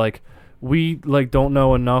animals, but like we like don't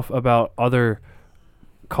know enough about other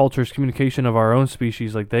cultures' communication of our own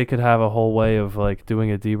species. Like they could have a whole way of like doing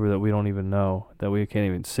it deeper that we don't even know, that we can't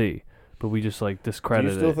even see, but we just like Do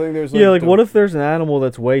discredit you still it. think there's? Yeah, like the- what if there's an animal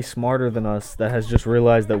that's way smarter than us that has just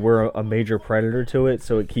realized that we're a major predator to it,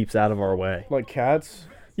 so it keeps out of our way? like cats?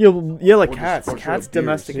 Yeah, like Or just- cats. or just Cats deers.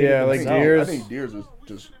 domesticate Yeah, like themselves. deers. I think deers is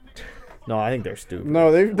just. No, I think they're stupid.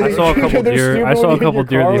 No, they saw a couple they're deer- stupid I saw when a you hit couple your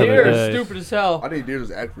deer car the with other it. They're day. stupid as hell. I think deers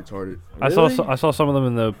is act retarded. I saw some of them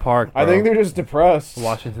in the park. I think bro. they're just depressed.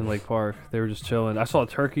 Washington Lake Park. They were just chilling. I saw a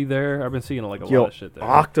turkey there. I've been seeing like a Yo, lot of shit there.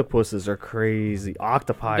 octopuses are crazy.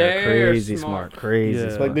 Octopi They're are crazy smart. Crazy Yeah.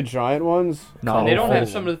 smart. Like the giant ones. No, And they don't have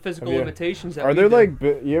Colorful. some of the physical Have you- limitations that Are we there do.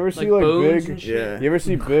 like you ever see like bones big? and shit? You ever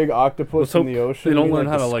see big octopus Let's hope in the ocean? they don't You learn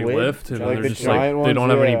like how to the like squid? lift, and Like they're the just like giant they don't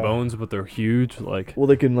ones, have any yeah. bones, but they're huge. Like Well,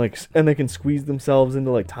 they can they can squeeze themselves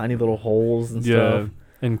into like tiny little holes and yeah, stuff.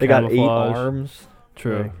 and They got 8 camouflage. arms.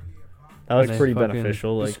 True. Like, that was Like pretty fucking-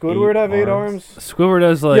 beneficial. Does Like Squidward have 8 arms? Squidward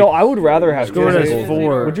has like Yo, I would rather have Squidward has tentacles.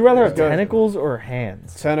 4. Would you rather have Yeah. tentacles or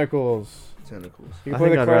hands? Tentacles. Tentacles. You I can play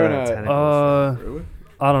think the I'd rather have clarinet. tentacles. Really?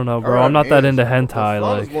 I don't know, I bro. rather I'm not that hands. into The hentai.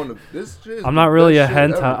 flowers Like one of- this shit is I'm the not really a best shit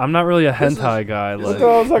hentai. ever. I'm not really a This is- hentai guy. this What Like the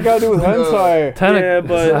hell's that got to do with hentai? Yeah,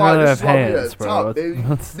 but- I rather have This is why we at hands, the bro. top, baby.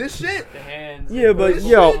 This shit, The hands. Yeah, but This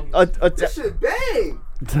yo, shit- this shit bang.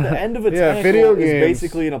 the end of a Yeah, tentacle video is games.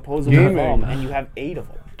 basically an opposable Gaming. thumb, and you have 8 of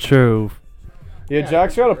them. True. Yeah,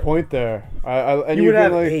 Jack's got a point there. And You you would can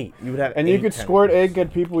have like, 8. You would have. and you 8 could squirt tentacles. egg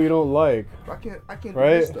at people you don't like. I can't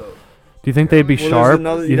Right? do this stuff. Do you think they'd be Well, there's sharp?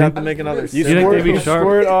 another- you you'd have think, to make another. You you set. think squirt- they'd be you sharp?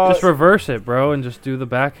 squirt, Just reverse it, bro, and just do the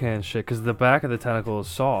backhand shit. Because the back of the tentacle is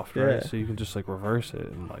soft, right? Yeah. So you can just like reverse it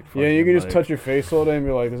and like. Yeah, you fucking, can just like- touch your face all day and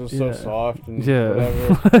be like, "This is so Yeah. soft," and Yeah.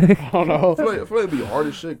 whatever. I don't know. I feel like it'd be hard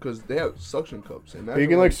as shit because they have suction cups. And But you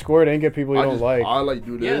can like squirt and get people you don't like. I like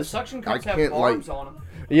do this. Yeah, the suction cups I have can't barbs like. on them.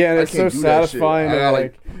 Yeah, and I it's so can't do that shit. satisfying. I To, gotta,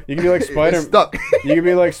 like, you can be like Spider. It's stuck. You can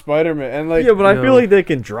be like Spider-Man, and like. Yeah, but I Yo. feel like they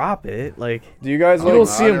can drop it. Like Do you guys you like? don't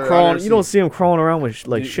see I them never- I crawling. never You don't see- see them crawling around with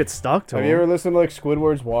Do you- shit stuck to Have them. you ever listened to like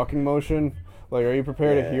Squidward's walking motion? Like, are you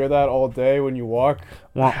prepared to Yeah. hear that all day when you walk?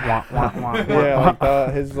 Wah, wah, wah, wah, Yeah, wah. like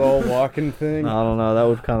that, his little walking thing. I don't know. That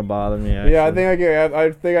would kind of bother me. Yeah, I actually. think I get.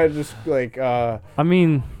 I think I just like. I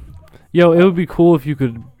mean, yo, it would be cool if you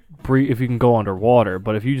could breathe, if you can go underwater.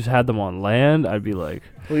 But if you just had them on land, I'd be like,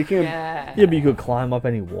 Well, you can't. Yeah. Yeah, but you could climb up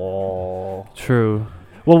any wall. true.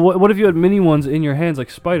 Well, what if you had mini ones in your hands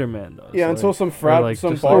like Spider-Man does? Yeah, like, until some frat, like,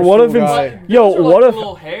 some just barstool like- Or what if guy. it's- Yo, Those are what like if- the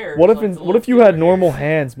little hairs, What if like in, the what little if you had finger normal hairs.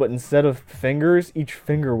 hands, but instead of fingers, each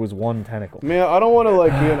finger was one tentacle? Man, I don't want to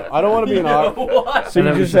like be an. I don't want to be an. What? So And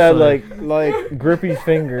you it was just just had like- like grippy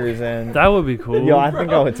fingers and. That would be cool. Yo, I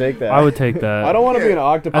think I would take that. I would take that. I don't want to be an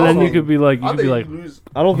octopus. And then you Also, could be like, you I could be think like, you lose.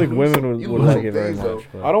 I don't think you women lose- would, you would lose like some it very things, though. much.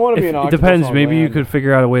 but- I don't want to be if, an it octopus. depends. on Maybe you land. could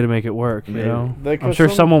figure out a way to make it work. You Maybe. know, Like, I'm 'cause sure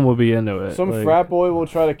some- someone will be into it. Some like, frat boy will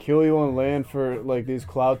try to kill you on land for like these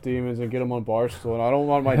clout demons and get them on Barstool, and I don't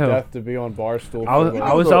want my Hell. death to be on Barstool. I was- for, like-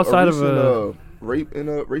 I was outside of a- raping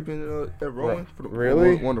at Rowan. For the,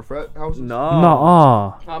 Really? One of the frat houses. No.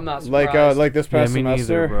 Nuh-uh. I'm not surprised. like this Yeah, past me neither,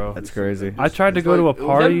 semester. bro. That's crazy. I tried to It's go to a like- it was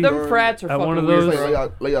party. Them frats are at fucking one of weird.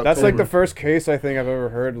 those- That's like the October. first case I think I've ever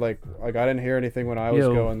heard. Like I didn't hear anything when I was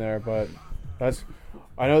Yo. going there, but that's.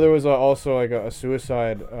 I know there was also like a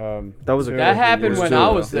suicide. That was a too. That happened when I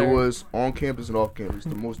was there. It was on campus and off campus.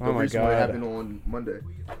 The Oh my recent one God. happened on Monday.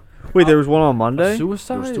 Wait, there was one on Monday?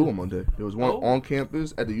 Suicide? There was 2 on Monday. There was one Oh. on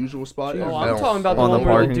campus at the usual spot. Oh, and I'm now talking about the On the one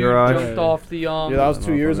where the parking dude garage? jumped off the Yeah, that was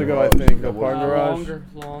 2 years ago, I That think. The was- parking garage.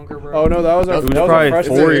 longer, bro. Oh no, that was our. It was that was probably our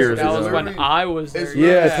freshman 4 year. years That ago. was when I was there. It's Yeah,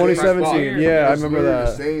 literally the same 2017. spot. Yeah, I It's remember literally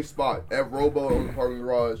that. The same spot at Robo on the parking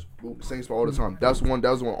garage. Same spot all the time. That was the one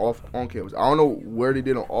off on campus. I don't know where they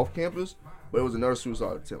did on off campus, but it was another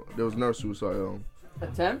suicide attempt. There was another suicide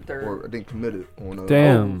Attempt or I think committed on.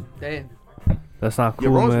 Damn. Damn. That's not Yeah,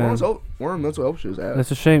 cool, man. Warren mental health shit is ass. That's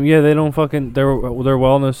a shame. Yeah, they don't fucking. Their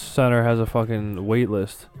wellness center has a fucking wait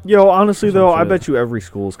list. Yo, honestly Some though, I shit. bet you every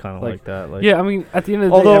school's kind of Like, like that. Like, Yeah, I mean, at the end of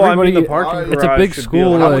the although day, I mean, everybody. the parking it's a garage big should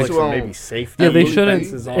school, be like- some maybe safety. yeah, they Absolutely. shouldn't.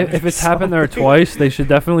 fences on If it it's or happened there something. twice, they should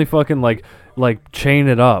definitely fucking like chain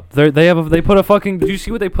it up. They put a fucking. Did you see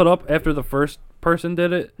what they put up after the first person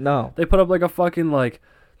did it? No. They put up like a fucking like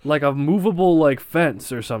a movable like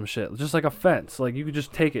fence or some shit. Just like a fence. Like you could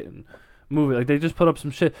just take it and move it. Like they just put up some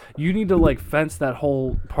shit. You need to like fence that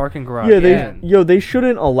whole parking garage. Yeah, in. they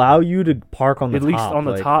shouldn't allow you to park on the at top. least on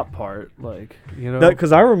the like, top part. Like you know.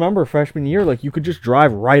 Because I remember freshman year, like you could just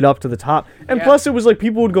drive right up to the top, and Yeah. plus it was like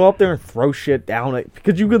people would go up there and throw shit down it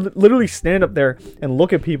because you could literally stand up there and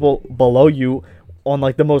look at people below you on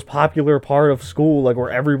like the most popular part of school, like where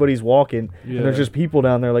everybody's walking, and there's Yeah. just people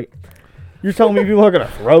down there. Like you're telling me people are gonna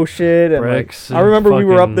throw shit, and like, Bricks I and remember we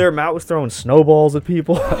were up fucking- there. Matt was throwing snowballs at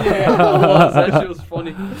people. Yeah, it was. That shit was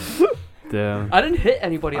funny. Damn. I didn't hit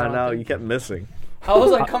anybody. I don't think. kept missing. I was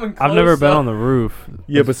like coming close. I've never been up. on the roof.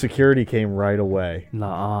 Yeah, but security came right away.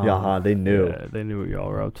 Nah. Yeah, they knew. Yeah, they knew what y'all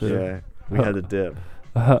were up to. Yeah, we had to dip.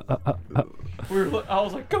 I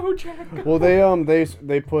was like, go Jack. Go. Well,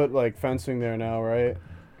 they put like fencing there now, right?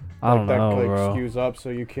 I don't like, know, that like bro. skews up, so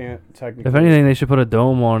you can't technically. If anything, they should put a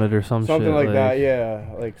dome on it or some something shit. like that, yeah,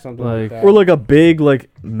 like something like, like- that. Or like a big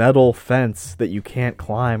like metal fence that you can't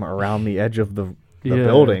climb around the edge of the Yeah.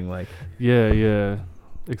 building. Like Yeah,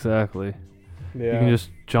 exactly. yeah. You can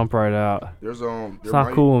just jump right out. There's It's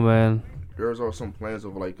not cool, man. There's also some plans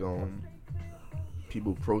of like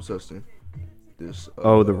people protesting this.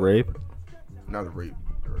 the rape. Not the rape.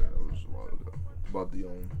 That was a while ago. About the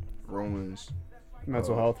Romans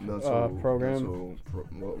mental health program.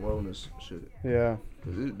 wellness shit. Yeah,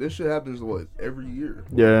 'Cause this shit happens every year.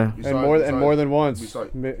 Yeah. Besides- and more besides- than once,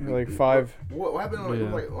 besides- like 5, What happened? Like, Yeah.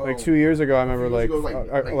 it was like 2 years ago. I remember It was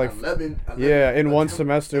like 11, yeah, in one attempts-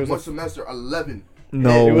 semester. It in was one like, semester 11.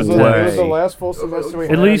 No it was way. it was the last full semester we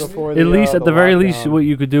At had least, before at the, least, at the very least, lockdown. what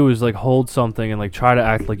you could do is like hold something and like try to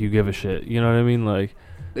act like you give a shit. You know what I mean? Like,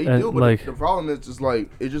 They And, do, but like- the problem is just like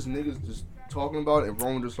it's just niggas just talking about it, and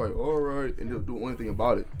Roman just like all right, and they'll do anything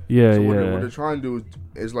about it. yeah, So what yeah, they're trying to do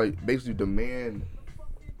is like basically demand,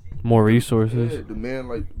 more resources. yeah, demand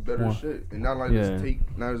like better More. shit, and not like Yeah. just take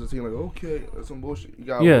like okay, that's some bullshit. You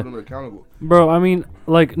gotta Yeah. hold them accountable. Bro, I mean,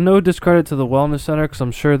 like, no discredit to the wellness center because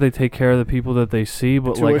I'm sure they take care of the people that they see.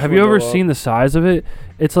 But like, Tuition have you will ever go up. seen the size of it?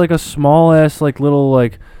 It's like a small ass, like little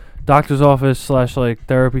like doctor's office / like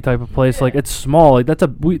therapy type of place. Like, it's small. Like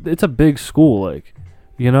it's a big school. Like,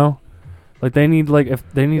 you know, like they need like if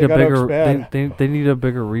they need They a gotta bigger expand. they need a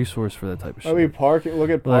bigger resource for that type of shit. I mean, parking. Look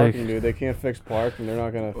at Like- parking, dude. They can't fix parking. They're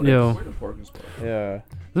not gonna. Oh, Yo. that's the parking spot. Yeah. This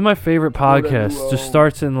is my favorite that podcast. new, Just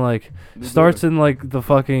starts in like New starts building. in like the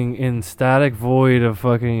fucking in static void of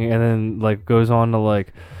fucking, and then like goes on to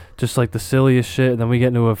like just like the silliest shit, and then we get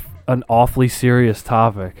into an awfully serious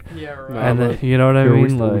topic, Yeah, right. Nah, and but- then you know what I Yo, we mean?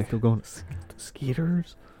 still, Like, still going to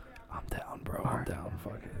Skeeters? I'm down, bro. I'm down.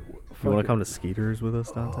 Fuck it. You want to come to Skeeters with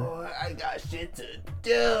us, Dante? Oh, I got shit to do.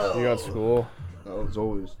 You got school. No, as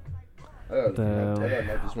always. I got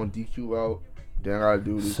knock this one DQ out. Then I gotta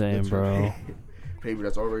do this. Same, this bro. paper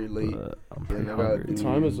that's already late. I'm Yeah, pretty I gotta hungry. do-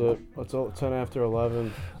 What time is it? It's 10 after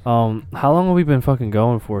 11. How long have we been fucking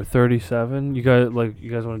going for? 37. You guys want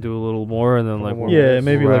to do a little more, and then Couple like more we'll Yeah, minutes.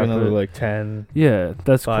 maybe like wrap another it. like 10. Yeah,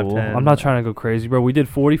 that's 5, cool. 10. I'm not trying to go crazy, bro. We did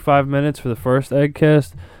 45 minutes for the first egg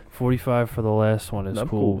cast. 45 for the last one is I'm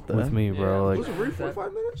cool cool with with that. me, bro. Like Was it really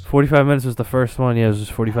 45 minutes? 45 minutes was the first one. Yeah, it was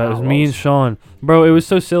just 45. It was Wow. me and Sean, bro. It was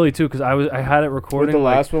so silly too because I had it What recording the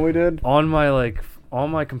like, last one we did? on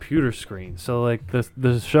my computer screen. So like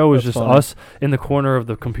the show was That's just funny. us in the corner of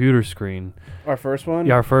the computer screen. Our first one?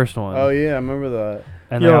 Yeah, our first one. Oh, yeah, I remember that.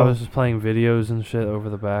 And then I Yo. was just playing videos and shit over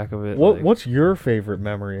the back of it. like- What's your favorite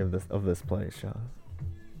memory of this place, Sean?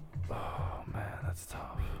 Oh man, that's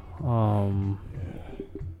tough.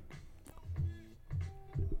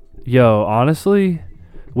 Yo, honestly,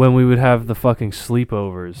 when we would have the fucking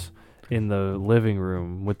sleepovers in the living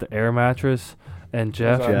room with the air mattress, and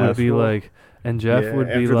Jeff that would high be school? like, and Jeff would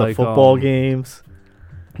be after like the football um, games.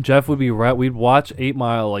 Jeff would be we'd watch 8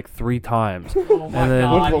 Mile like 3 times. Oh my And then-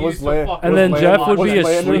 God, What you was used to Lan- fucking And then was Jeff Lan- would was be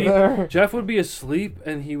Lander asleep. there? Jeff would be asleep,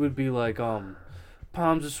 and he would be like,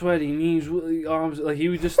 palms are sweaty, knees, arms. Like he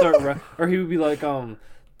would just start, or he would be like,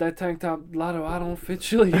 that tank top, Lotto, I don't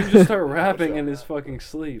fit you. Like, he would just start rapping in his fucking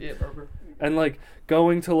sleep, Yeah, Berber. and like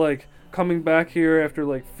going to like coming back here after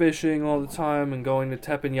like fishing all the time and going to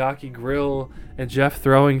Teppanyaki Grill, and Jeff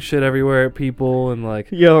throwing shit everywhere at people and like.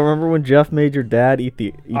 Yo, remember when Jeff made your dad eat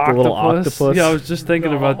the little octopus? Yeah, I was just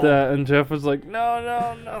thinking about No. that, and Jeff was like, "No,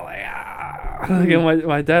 like, ah." Like, and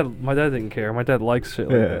my dad didn't care. My dad likes shit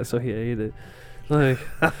like Yeah. that, so he ate it. Like,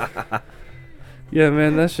 yeah,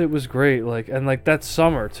 man, that shit was great. Like, and like that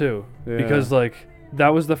summer too, because like that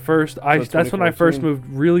was the first. That's when I first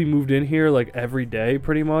 2014. moved in here, like every day,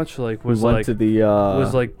 pretty much. Like we was went like to the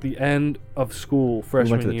was like the end of school, we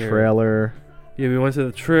freshman went to the year. trailer. Yeah, we went to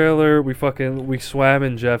the trailer. We swam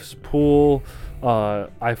in Jeff's pool.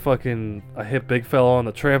 I hit Big Fella on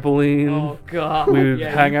the trampoline. Oh God. We would Yeah,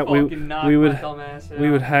 hang you out- we- fucking knocked we would- my dumb ass We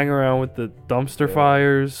would out. hang around with the dumpster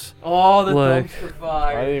fires, Oh, the like- dumpster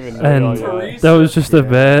fire. I didn't even know and y'all Teresa. yet. that was just a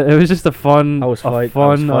bad. It was just a fun. I was a fighting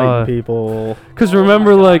fun. people. Cause Oh my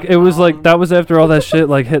remember, God, like it was like Tom. that was after all that shit,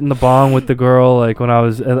 like hitting the bong with the girl, like when I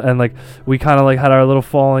was, and like we kind of like had our little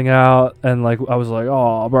falling out, and like I was like,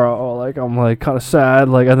 oh, bro, like I'm like kind of sad,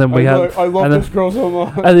 like, and then we had, I love and this then- girl so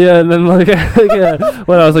much. and yeah, and then like yeah,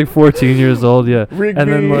 when I was like 14 years old, yeah, and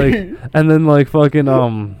then like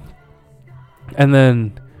fucking and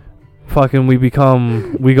then fucking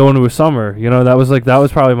we go into a summer, you know. That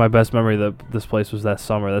was probably my best memory. That this place was that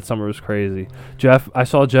summer. That summer was crazy. I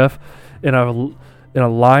saw Jeff in a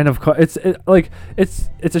line of cars.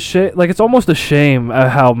 It's a shame. Like, it's almost a shame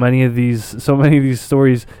how so many of these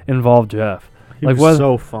stories involve Jeff. He Like, was whether-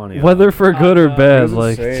 so funny. Whether for good or He bad, was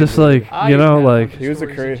like insane, just dude. like I you used to know, have like He was a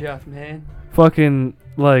stories of crazy- Jeff, man. fucking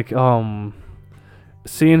like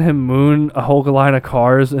seeing him moon a whole line of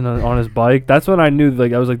cars on his bike. That's when I knew,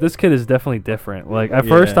 like, I was like, this kid is definitely different. Like, at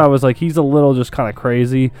first Yeah. I was like, he's a little just kind of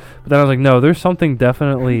crazy, but then I was like, no, there's something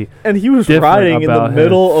definitely And he was different riding in the about him.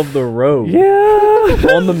 middle of the road. yeah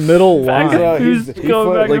On the middle Back line. up. He He's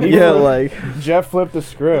going back flipped- and Yeah, forth. like Jeff flipped the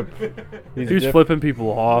script. He's he was flipping people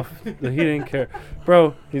off. He didn't care,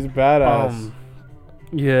 bro. He's badass.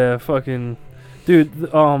 Yeah, fucking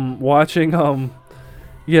dude. Watching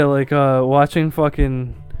watching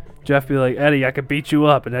fucking Jeff be like, Eddie, I could beat you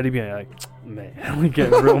up, and Eddie be like, man, we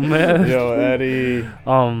get real mad. Yo, Eddie.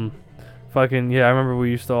 Fucking yeah, I remember we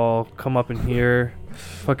used to all come up in here.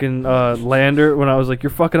 Fucking Lander, when I was like, you're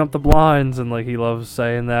fucking up the blinds, and like he loves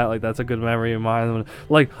saying that. Like, that's a good memory of mine. When,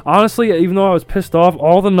 like, honestly, even though I was pissed off,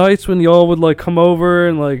 all the nights when y'all would like come over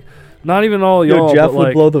and like, not even all y'all, Yo, Jeff but, would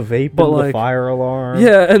like, blow the vape but, into like- the fire alarm.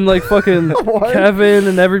 yeah, and like fucking What? Kevin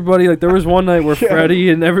and everybody. Like, there was one night where Yeah. Freddie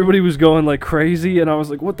and everybody was going like crazy, and I was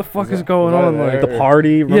like, what the fuck is going that on? there? Like The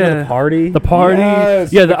party. Remember Yeah. the party? the party.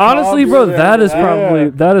 Yes, Yeah, the honestly, cops, bro, yeah, that is yeah.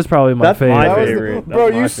 probably my That's my favorite. That was favorite. bro,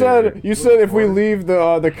 That's my you said favorite. if we leave the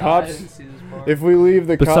I didn't cops, see this part. if we leave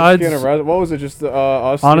the Besides- cops getting arrested, what was it? Just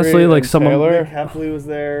us Honestly, three like, and some of- Taylor. Nick Heffley was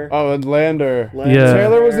there. Oh, and Lander. Yeah.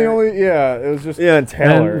 Taylor was the only. Yeah, it was just. Yeah, and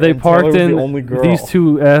Taylor. And they And parked Taylor was in the only girl. these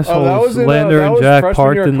two assholes, was in, Lander that and was Jack, freshman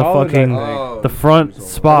parked year in the college, I fucking think. Oh, the front so-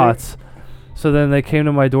 spots. So then they came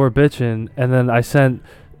to my door bitching, and then I sent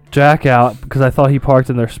Jack out because I thought he parked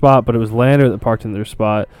in their spot, but it was Lander that parked in their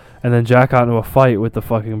spot. And then Jack got into a fight with the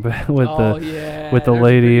fucking with the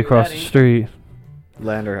lady across the street.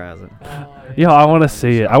 Lander hasn't. Yo, I want to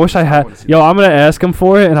see it. I wish I had. Yo, I'm gonna ask him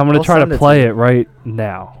for it, and I'm gonna I'll try send to it to play you. it right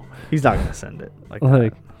now. He's not gonna send it. Like,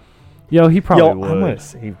 Like, yo, he yo, probably I'm gonna would,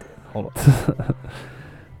 save it. Hold on.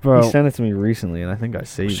 bro. He sent it to me recently, and I think I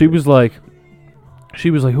saved She it. was like,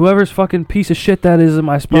 whoever's fucking piece of shit that is in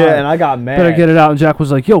my spot. Yeah, and I got mad. better get it out. And Jack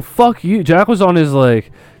was like, yo, fuck you. Jack was on his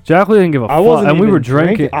like, Jack didn't give a I fuck, wasn't and we even were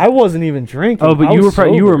drinking. I wasn't even drinking. Oh, but I you were was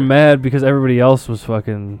you were sober. mad because everybody else was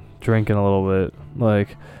fucking drinking a little bit,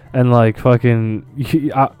 like, and like fucking,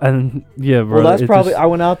 and yeah, bro. Well, that's it probably. just- I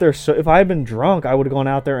went out there. So if I had been drunk, I would have gone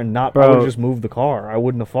out there and not. I Bro. would have just moved the car. I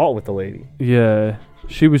wouldn't have fought with the lady. yeah.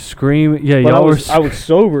 She was screaming. Yeah, But y'all were. I was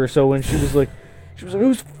sober, so when she was like,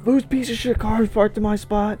 whose piece of shit car is parked in my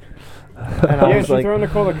spot? And I Yeah, was she like, threatened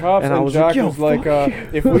to call the cops, and and, I was Jack like, yo, was like, fuck you.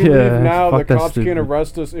 if we Yeah, leave now, the fuck that cops can't stupid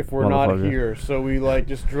arrest us if we're not motherfucker. here. So we like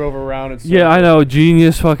just drove around and. Yeah, I know,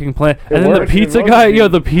 genius fucking plan. And then the worked, it pizza was guy, a yo,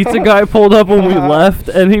 the pizza guy pulled up when we left,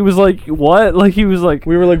 and he was like, "What?" Like he was like,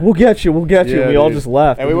 we were like, we'll get you. Yeah, And we all dude. just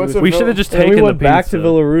left. And we went to "We should have just and taken we went the back pizza." to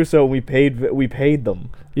Villarusso and we paid them.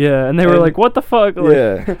 Yeah, and they were And- like, "What the fuck?" Like,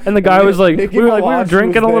 Yeah. And the guy was like, Nicki we were Minaj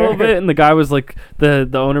drinking a was little there. bit, and the guy was like, the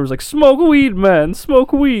owner was like, "Smoke weed, man,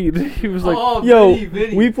 smoke weed." He was like, oh, Yo,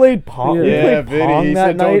 Vinny. we played pong. Yeah. We Yeah, played Vinny, pong he that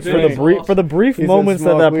said don't night for the drink. brief He said moments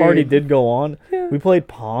that smoke party weed. did go on. We played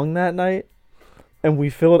pong that night, and we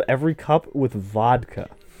filled every cup with vodka.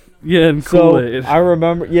 "Yeah, and So Kool-Aid." I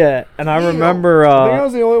remember, yeah, and I remember. I think I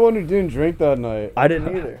was the only one who didn't drink that night. I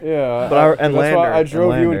didn't either. Yeah, But and that's why Lander, I and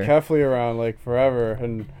drove you and Lander. Kefli around like forever,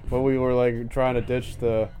 and when we were like trying to ditch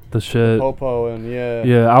the the shit. popo, and yeah,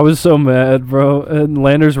 Yeah, I was so mad, bro. And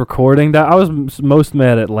Lander's recording that. I was most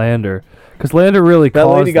mad at Lander, cause Lander really That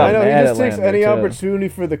caused lady got I know he mad just at takes Lander, any too. opportunity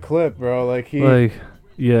for the clip, bro. Like he, like,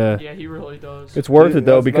 yeah. Yeah, he really does. It's worth Yeah, it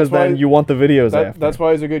though that's because why- then you want the videos after. that's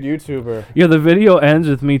why he's a good YouTuber. Yeah, the video ends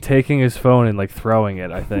with me taking his phone and like throwing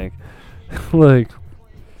it, I think. Like,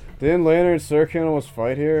 Didn't Lander and Sirkin almost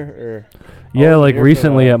fight here? yeah, was like here for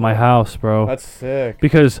recently that. at my house, bro. Or that's sick.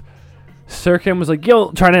 Because Sirkin was like,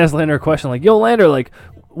 "Yo," trying to ask Lander a question, like, "Yo, Lander, like,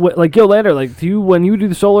 what, like, yo, Lander, like, do you when you do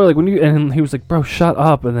the solar, like, when you?" And he was like, "Bro, shut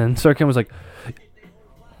up." And then Sirkin was like,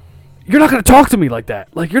 "You're not gonna talk to me like that.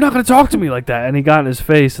 Like, you're not gonna talk to me like that." And he got in his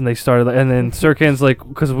face, and they started. And then Sirkin's like,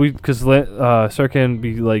 because Sirkin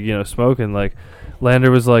be like, you know, smoking. Like,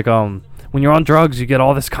 Lander was like, when you're on drugs, you get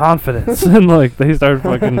all this confidence, and like they started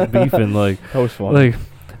fucking beefing, like. That was funny. Like,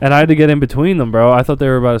 and I had to get in between them, bro. I thought they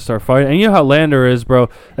were about to start fighting. And you know how Lander is, bro.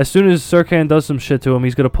 As soon as Sirkan does some shit to him,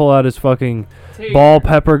 he's gonna pull out his fucking Taser. ball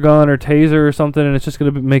pepper gun or taser or something, and it's just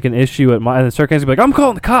gonna make an issue at my. And then Sirkan's gonna be like, "I'm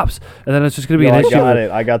calling the cops," and then it's just gonna be Yo, an I issue got it.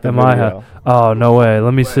 I got the at my video. house. Oh no way!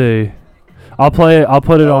 Let me see. I'll play it. I'll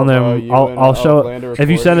put it on there. you and, I'll show it. Lander If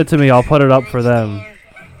you send it to me, I'll put it up for them.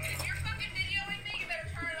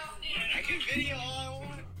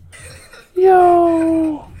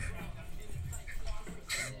 Yo.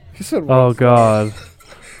 He said, Oh "What's god.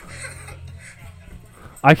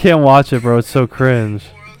 I can't watch it, bro. It's so cringe.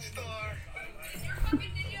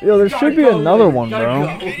 Yo, there should be another one, Gotta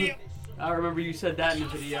bro. go. I remember you said that in the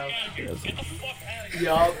video.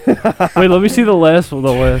 Yup. Wait, let me see the last one.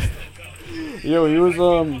 The last. Yo, he was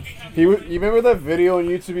you remember that video on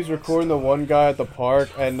YouTube? He's recording the one guy at the park,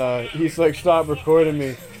 and he's like, "Stop recording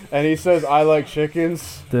me," and he says, "I like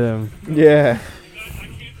chickens." Damn. Yeah.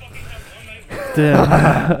 Damn.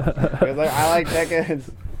 He's like, "I like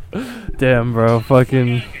chickens." Damn, bro.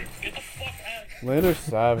 Fucking. Lander's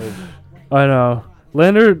savage. I know.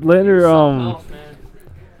 Lander. Something else, man.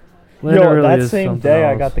 Lander Yo, really that is same something day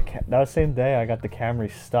I else. got that same day I got the Camry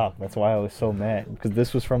stuck. That's why I was so mad because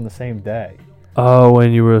this was from the same day. Oh,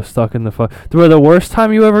 when you were stuck in the Bro, the worst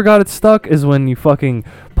time you ever got it stuck is when you fucking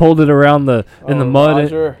pulled it around in the mud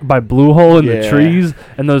Roger. by Blue Hole in the Yeah. trees,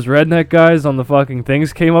 and those redneck guys on the fucking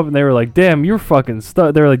things came up and they were like, "Damn, you're fucking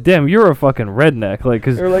stuck." They were like, "Damn, you're a fucking redneck." Like,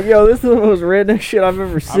 cause They were like, "Yo, this is the most redneck shit I've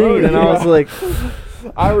ever seen," and I was like,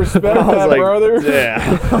 I respect I was that, like, brother.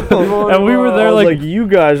 "Yeah." And we were there I was like- like, "You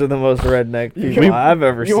guys are the most redneck people We- I've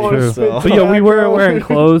ever you seen." wanna True. spit So. But yeah, we weren't tobacco? wearing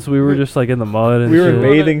clothes. We were just like in the mud and We were in shit.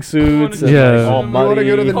 bathing suits and Yeah. like, all You want to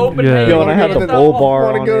go to muddy. the Yeah. Yo, and I had the bull bar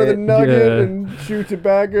Want to on go to the it. Nugget Yeah. and chew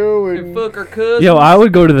tobacco And and fuck our cousins. Yo, I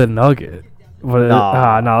would go to the Nugget. But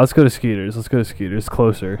Nah. let's go to Skeeters. Let's go to Skeeters. It's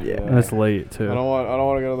closer. Yeah. And it's late I too. don't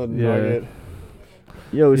want to go to the Yeah. Nugget.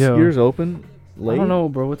 Yo, is Yo. Skeeters open late? I don't know,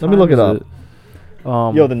 bro. What Let me time look it is up.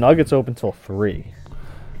 Yo, the Nuggets open till 3.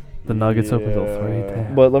 the Nuggets open till 3. Yeah.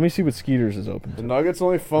 Damn. But let me see what Skeeters is open The till. Nugget's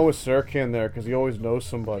only fun with Sirkin there because he always knows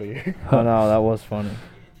somebody. Oh no, that was funny.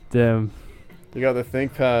 Damn. You got the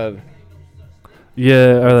ThinkPad. Yeah,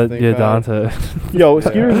 or Think yeah, about Dante. Yo,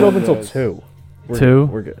 Skeeters is open till Yes. 2. We're 2?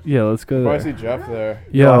 Good. We're good. Yeah, let's go Probably there. see Jeff there.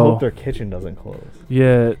 Yo, I Yo, hope their kitchen doesn't close.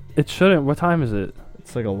 yeah, it shouldn't. What time is it?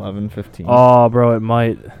 It's like 11:15. Oh, bro, it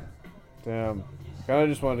might. Damn. Kind of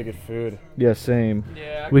just wanted to get food. Yeah, same.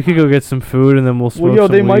 Yeah. We could go get some food and then we'll smoke Well, yo,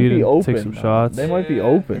 some they might weed be and open. take some though. shots. They might be Yeah.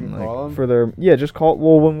 open, You can call like 'em? for their we'll call.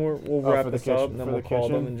 Well, when we'll Oh, wrap for the this kitchen- up, and then for we'll the call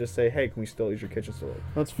them kitchen? and just say, "Hey, can we still use your kitchen still open?"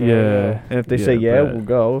 That's fair. Yeah. And if they Yeah, say yeah, bet. we'll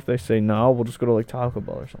go. If they say no, we'll just go to like Taco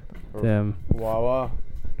Bell or something. Damn, Wawa.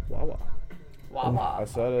 Wawa. I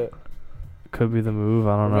said it. could be the move.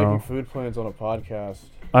 I We're don't making know. food plans on a podcast.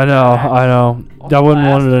 I know. On I the wouldn't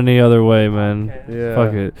want last- it any other way, man. Okay. Yeah.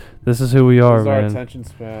 Fuck it. This is who we are, This is our man. attention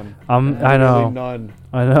span. I Literally know. None.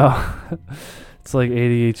 I know. It's like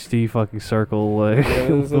ADHD fucking circle, like. Yeah,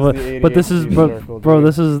 this is but, the but this is, ADHD bro, circle, bro. dude.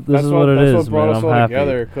 This is That's what it that's is, what brought man. us I'm all happy.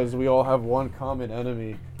 together because we all have one common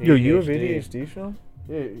enemy. Yo, you have ADHD, Sean?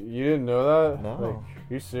 Yeah, you didn't know that? No. Like,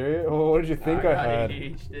 you serious? Well, what did you think I got had?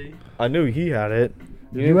 ADHD. I knew he had it.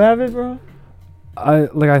 You You didn't- have it, bro?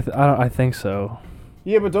 I think so.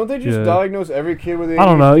 Yeah, but don't they just Yeah. diagnose every kid with ADHD? I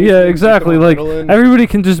don't know. Yeah, and stick exactly. them on Like Ritalin? everybody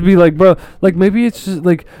can just be like, bro. Like maybe it's just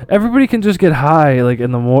like everybody can just get high like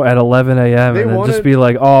in the at 11 a.m. They and then just wanted- be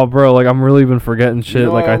like, oh, bro, like I'm really been forgetting shit. You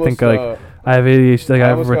know, like I think like I have ADHD. Like I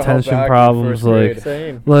have almost got held retention back in problems. first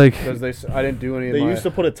grade. Like Same. because I didn't do any of They my. used to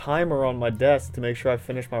put a timer on my desk to make sure I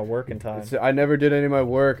finished my work in time. I never did any of my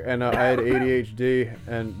work, and I had ADHD,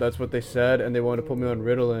 and that's what they said, and they wanted to put me on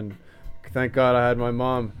Ritalin. Thank God I had my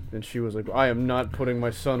mom, and she was like, "I am not putting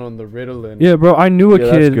my son on the Ritalin." yeah, bro. I knew a Yeah,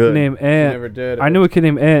 that's kid good. named She Ant. never did. I knew a kid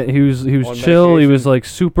named Ant. He was On chill. He was medication. like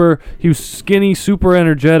super. He was skinny, super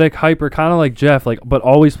energetic, hyper, kind of like Jeff. Like, but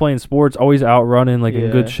always playing sports, always out running, like in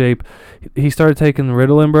Yeah. good shape. He started taking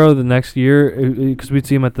Ritalin, bro, the next year because we'd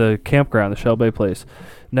see him at the campground, the Shell Bay place.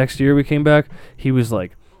 Next year we came back. He was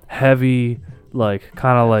like heavy, like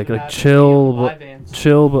kind of like chill,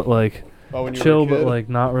 but like Oh, when you were a chill, but kid? like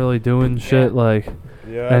not really doing shit. Like,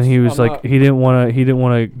 Yeah, and he I'm was like not- he didn't want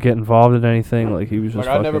to get involved in anything. Like he was just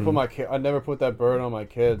like I never fucking- I never put that burden on my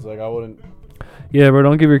kids. Like I wouldn't. Yeah, bro,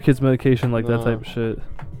 don't give your kids medication like that No. type of shit.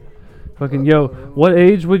 Fucking yo, what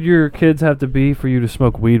age would your kids have to be for you to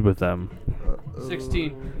smoke weed with them?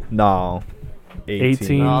 16. No.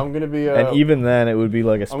 18. No, I'm gonna be. And even then, it would be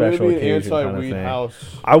like a I'm gonna special be an occasion kind of anti-weed thing.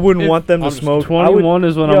 house. I wouldn't If- want them to I'm just smoke. 21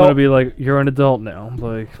 is when I'm yo, gonna be like, you're an adult now.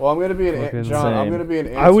 Like, Well, I'm gonna be Fucking John. I'm same. gonna be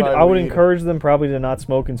an. I would anti-weed. encourage them probably to not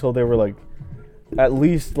smoke until they were like at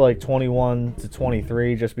least like 21 to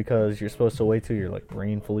 23, just because you're supposed to wait till your like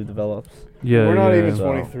brain fully develops. yeah, We're not yeah, even So-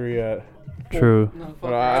 23 yet. true. No, fuck But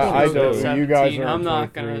that. I I'm don't. 17. You guys are. I'm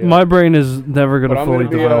not gonna. Yeah. My brain is never But gonna I'm fully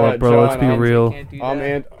gonna be, develop, bro. Let's John, be I'm- real. Can't do I'm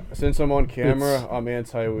that. since I'm on camera, It's- I'm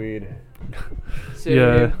anti-weed. Same,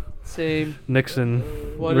 Yeah. Same. Nixon,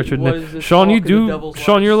 What- Richard what Nixon. is this Sean, you talk in the do. devil's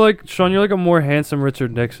Sean, you're lettuce? like Sean. You're like a more handsome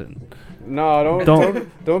Richard Nixon. No,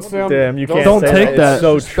 Don't- say I'm. Damn, you can't Don't say take that. It's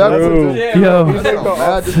so Disrespectful. true. Yeah, Yo. He's like the,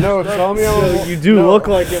 Mad no, tell me I'm. You do no, look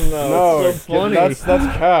like him though. No, it's so funny. that's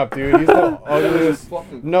cap, dude. He's the ugliest.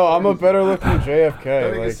 Fucking No, I'm a better looking That JFK.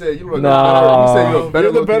 nigga Like, said you look Nah. He said you're a better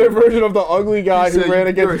you're the better looking- version of the ugly guy He who said ran you-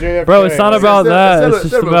 against you're- JFK. Bro, it's not about that. It's just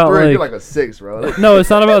instead of a about three, like. you're like a 6, bro. No,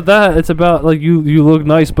 it's not about that. It's about like you look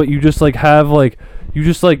nice, but you just like have like you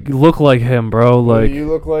just like look like him, bro. Like you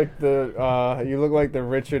look like the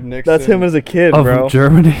Richard Nixon. That's him as a kid, of bro.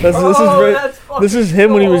 Germany. This is this is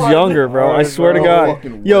him when he was younger, bro. I Alright, swear to bro. God.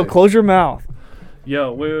 Fucking Yo, way. close your mouth.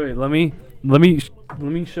 Yo, wait. Let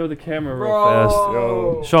me show the camera real fast.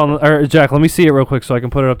 Yo. Sean or Jack, let me see it real quick so I can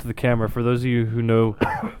put it up to the camera for those of you who know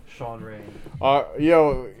Sean Rain.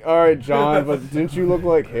 Yo, all right, John, but didn't you look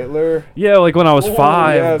like Hitler? Yeah, like when I was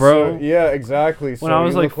 5, yeah, bro. yeah, exactly. When so I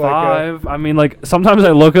was you like look 5, I mean, like sometimes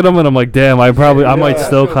I look at him and I'm like, damn, I might Yeah.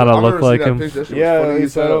 still kind of I look remember like seeing him. that picture. That shit was Yeah, funny you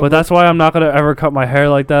as said hell. it. But that's why I'm not gonna ever cut my hair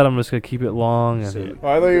like that. I'm just gonna keep it long. And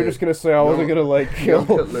I thought you were just gonna say I wasn't gonna like kill.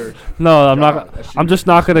 Hitler. no, I'm God, not. that shit I'm just was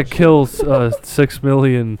not gonna some kill shit. 6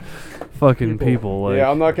 million fucking people. Like,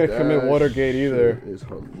 Yeah, I'm not gonna commit That Watergate shit either. is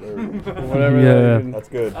hilarious. Whatever. Yeah. that even- That's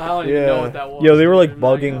good. I don't even know Yeah. what that was. Yo, they were like dude. I'm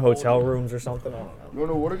not bugging gonna hold hotel it. rooms or something. I don't know. You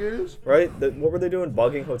wanna know what Watergate is? Right? What were they doing?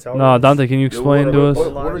 Bugging hotel no, rooms? Dante, can you Yeah, explain to us?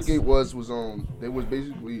 What Watergate was they was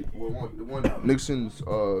basically the one Nixon's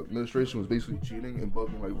administration was basically cheating and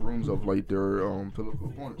bugging like rooms of like their political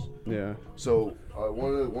opponents. Yeah. So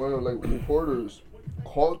one of the like reporters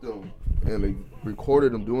called them and like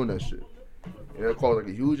recorded them doing that shit. And that caused like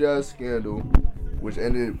a huge ass scandal, which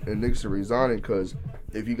ended in Nixon resigning because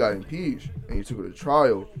if he got impeached and he took it to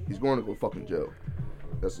trial, he's going to go fucking jail.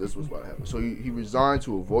 That's what's about to happen. So he resigned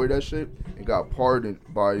to avoid that shit and got pardoned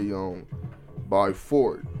by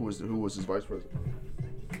Ford, who was his vice president.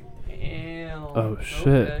 Damn. Oh, shit.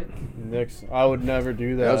 Okay. Nixon. I would never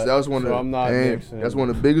do that. That was one so of I'm not and Nixon. that's one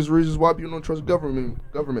of the biggest reasons why people don't trust government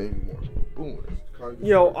anymore. Boom. That's kind of-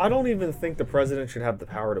 Yo, I don't even think the president should have the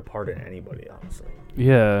power to pardon anybody, honestly.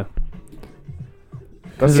 Yeah.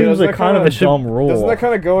 That Yeah, seems doesn't like that kind of kinda- a dumb rule. Doesn't that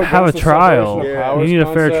kind of go against Have a the trial. separation of Yeah. powers You need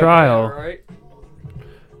a fair concept? trial. Yeah, right?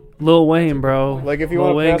 Lil Wayne, bro. Like if you Lil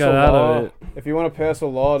want to Wayne pass got a out law, of it. if you want to pass a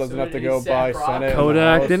law, it doesn't have to go by Soon as ASAP Senate. and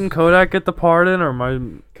Kodak House. didn't Kodak get the pardon or my?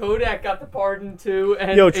 Kodak got the pardon too.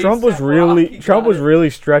 And Yo, Trump was A$AP really Rocky Trump got was it.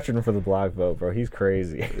 really stretching for the black vote, bro. He's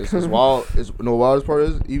crazy. It's wild. The wildest part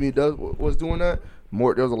is even he was doing that.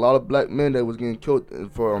 There was a lot of black men that was getting killed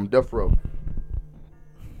for death row.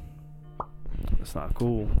 That's not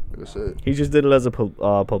cool. Like I said, He just did it as a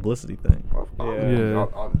publicity thing. Yeah.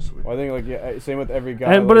 Obviously. Well, I think same with every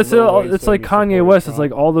guy. And but like it's Lil Wayne like said he Kanye supported West. It's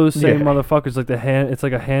Trump. like all those same Yeah. motherfuckers. Like it's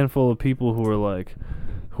like a handful of people who are like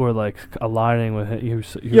who are like aligning with it.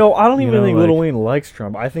 Yo, I don't you even know, think Lil like, Wayne likes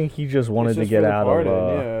Trump. I think he just wanted It's to just get for the out pardon,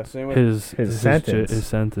 of yeah. Same with his sentence. His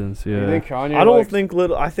sentence. You Yeah. think Kanye? I don't likes- think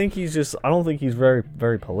I think he's just. I don't think he's very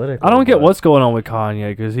political. I don't get but- what's going on with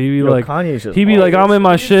Kanye because he be Yo, like Kanye's just. he be like I'm in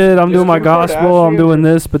my shit. I'm is doing my Kim gospel. I'm Kardashian- doing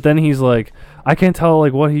this, but then he's like I can't tell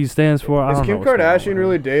like what he stands for. I Is don't know Kim what's going on Kardashian with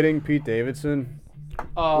really him. dating Pete Davidson?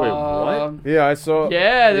 what? Yeah, I saw.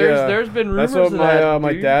 Yeah, yeah. there's been rumors That's what of my that.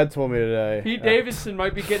 my dude. dad told me today. Pete Davidson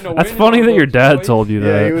might be getting a That's win. funny in that your Rolls dad Royce. told you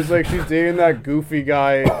Yeah, that. he was like, she's dating that goofy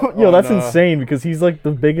guy. Yo, on, that's insane because he's like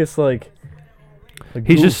the biggest like.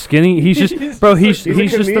 He's just skinny. He's just bro. He's He's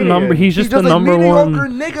a just the comedian. number. He's He's just the just a number mediocre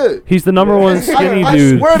one. nigga. He's the number one skinny I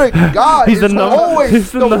dude. swear to God, He's the it's number- always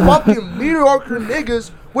he's the the number- fucking mediocre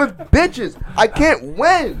niggas with bitches. I can't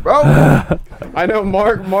win, bro. I know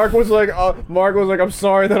Mark was like, I'm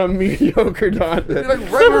sorry that I'm mediocre, Dante. They're like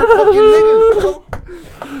regular fucking niggas,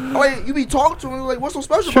 bro. Like, you be talking to him like, what's so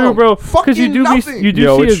special True, about bro. him? Fucking you do nothing. you do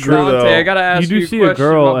Yo, see it's a true, girl. though. Dante, I gotta ask You you do a see a question,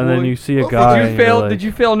 girl my and then boy. you see a Did guy. Did and you you're fail? like- Did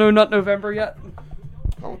you fail No Nut November yet?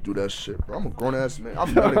 I don't do that shit, bro. I'm a grown ass man.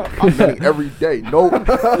 I'm nutting every day. No.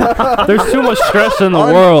 There's too much stress in the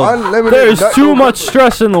world. Unlimited There's nut too November. much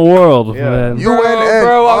stress in the world, Yeah. man. UNN.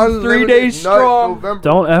 Bro, I'm Unlimited 3 days nut strong. November.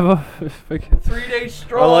 Don't ever. 3 days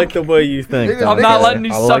strong. I like the way you think. Niggas- Dante. I'm not letting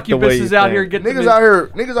these I like the way you succubuses out think. here get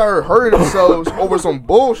Niggas out here hurting themselves over some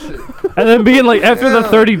bullshit. And then being like, after the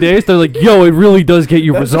 30 days, they're like, yo, it really does get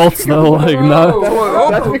you results though. Like, Bro.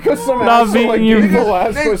 not. That's because some Not asshole like beating you. Nico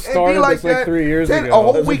Niggas- Lasco and started be like this like that. 3 years Then ago. a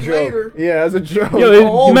whole as week joke. later. Yeah, as a joke. Yo,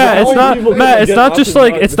 Oh, Matt, it's bro, not people Matt. get It's not just nothing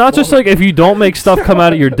like done it's this not just like if you don't make stuff come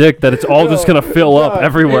out of your dick that it's all just gonna fill up John,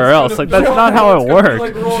 everywhere It's else. gonna Like that's fill not up, how it's it gonna be works.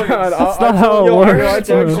 like Royce. God, That's not how it yo, works. I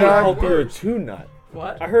told It's Jack- healthier to nut.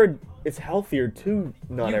 What? I heard it's healthier to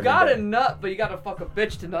nut You every gotta day. nut, but you gotta fuck a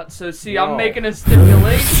bitch to nut. So see, No. I'm making a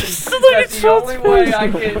stipulation that the only way I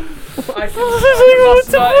can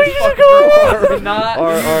must nut is fuck a girl, and not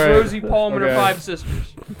All use right. Rosie Palm and her Okay. 5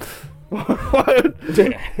 sisters.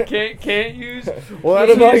 Can't use. Well, What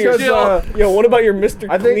that's about because, your- Yo, what about your Mr.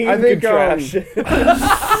 I think- Clean I think, contraption?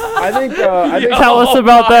 I think Tell us Oh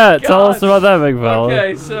about my that. Tell us God. about that, big fella.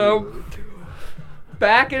 Okay, so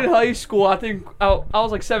back in high school, I think I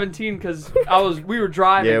was like 17 because we were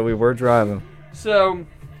driving. Yeah, we were driving. So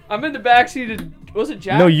I'm in the backseat of, was it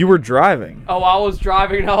Jack? No, you were driving. Oh, I was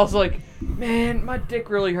driving and I was like, man, my dick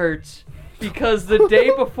really hurts. Because the day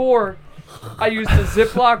before, I used a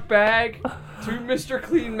Ziploc bag, 2 Mr.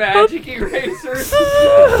 Clean Magic erasers,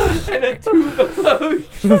 and a tube of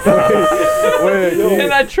lotion.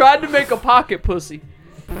 And I tried to make a pocket pussy.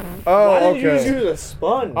 Oh, okay. a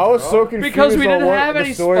sponge? I was so confused Because we on didn't what have the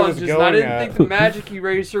any story was sponges, and going I didn't at. think the magic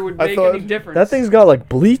eraser would I make thought- any difference. That thing's got like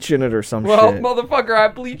bleach in it or some Well, shit. motherfucker, I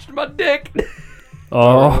bleached my dick.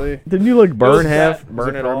 Oh. Really? Didn't you like burn was half, that-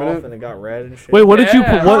 burn it it off, permanent? and it got red and shit? Wait, what did you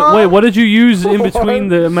Yeah. put? What did you use in between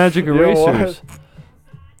the magic Yo, erasers?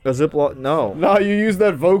 a Ziploc? No. No, you used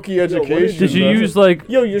that Vokey education. Did you bro. use like?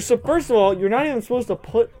 Yo, first of all, you're not even supposed to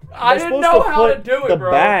put. I you're didn't supposed know how to put do it, the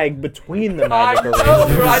bro. bag between the I magic know,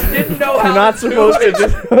 erasers. but I didn't know how You're not to supposed do to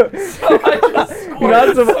it. just. So I just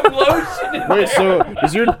squirted some lotion in Wait, there.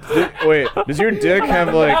 so does your dick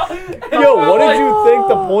have like? Yo, what did you think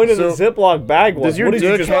the point of the So, Ziploc bag was? does your What did you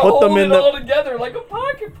dick just have- put them Hold in it all the? together like a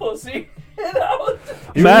pocket pussy. And I was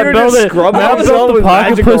Matt were built just it. scrubbing Matt yourself built the with pocket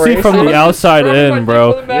magic pussy from erasers? the outside Scrubbing my in, dick bro.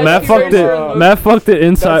 with a magic Matt fucked eraser. it. Matt fucked it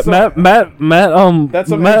inside. That's some- That's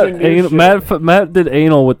some engineer shit. Matt did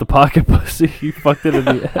anal with the pocket pussy. He fucked it in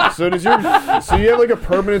the. So you have like a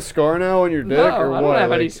permanent scar now on your dick no, or I what? don't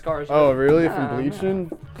have any Like- scars. Oh, really? Nah, From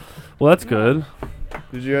bleaching? Well, that's good.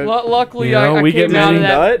 Did you Luckily, You know, I we came get out many of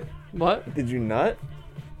that. Nut? What? Did you nut?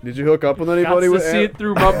 did you hook up with Got anybody to with? see it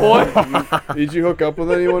through my boy. Did you hook up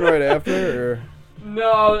with anyone right after? Or?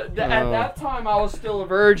 No, at Oh. that time I was still a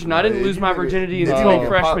virgin. I didn't If lose you my make a- virginity if you until make a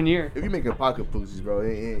freshman year. If you making pocket pussies, bro, it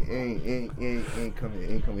ain't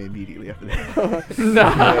coming immediately after that.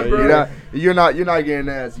 Nah, bro. You're not getting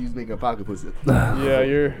ass. You making pocket pussy. Yeah,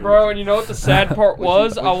 you're. Bro, and you know what the sad part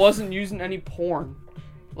was? I wasn't using any porn.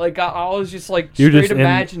 Like I was just like You're straight just in-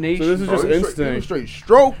 imagination. So this is just You're instinct. straight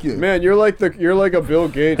stroking. Man, you're like a Bill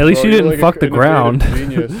Gates. At least bro. you You're didn't like fuck the innovative ground.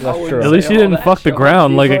 Genius. I That's wouldn't true. At say least you all didn't that fuck the shit.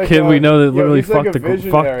 ground like He's a kid we know that yo, literally he's like fucked a the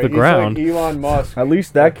visionary. He's ground. Like Elon Musk. At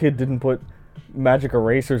least that kid didn't put magic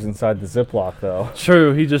erasers inside the Ziploc, though.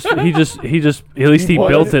 True. He just. At least he What?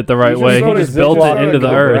 built it the right just way. sort He of just built Ziploc it into the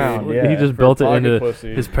in the earth. ground, yeah, He just for built it pocket into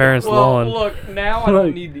pussy. his parents' Well, lawn. look, now I Like-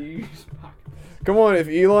 don't need to use. Come on, if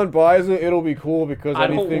Elon buys it, it'll be cool because I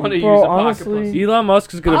don't anything. want to use Bro, a pocket honestly- pussy. Elon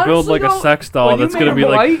Musk is gonna build Honestly, like a though, sex doll when you that's gonna made be it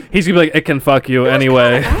like right- he's gonna be like it can fuck you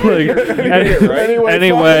anyway, like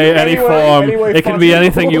Anyway, any fuck- form. anyway, It can fuck be you.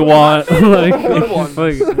 anything you want. like, Good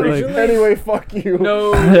one. Anyway, fuck you.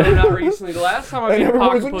 No, not recently. The last time I And made a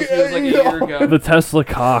everyone's pocket like, pussy was like a yeah. year ago. the Tesla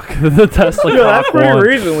cock. The Tesla Yo, that's cock pretty one.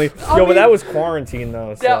 recently. I Yo, but mean- that was quarantine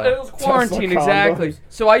though. So. Yeah, it was quarantine, Tesla exactly. condoms.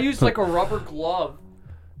 So I used like a rubber glove.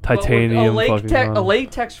 but with Titanium a fucking. a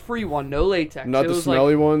latex-free one, no latex. Not it the was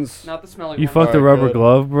smelly like, ones. Not the smelly You one. fucked a Alright, rubber good.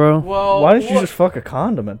 glove, bro. Well, Why didn't you look, just fuck a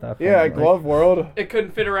condom at that point? Yeah, like- Glove World. It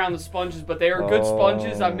couldn't fit around the sponges, but they were good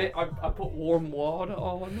sponges. I Oh. put warm water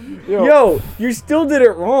on them. Yo, you still did it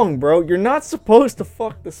wrong, bro. You're not supposed to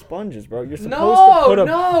fuck the sponges, bro. You're supposed to No, put a.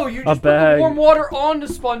 no, you just put the bag. warm water on the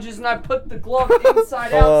sponges, and I put the glove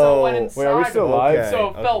inside out, so it went Oh, inside. wait, are we still of it. live? So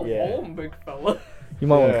it felt yeah. warm, big fella. You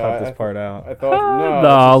might want to Yeah, cut this part out. I thought no. No,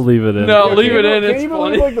 I'll leave it in. No, Yeah, leave can it you- in. Can It's you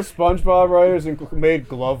funny. believe like the SpongeBob writers made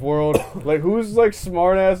Glove World? Like whose like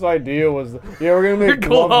smart ass idea was? Yeah, we're gonna make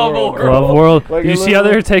Glove Glove World. World. Glove World. Like, you it see how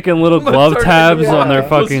they're literally- taking little glove Maternity tabs on their Yeah.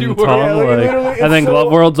 fucking Pussy tongue, World. Yeah, like, like, literally, it's and then so-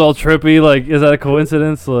 Glove World's all trippy. Like, is that a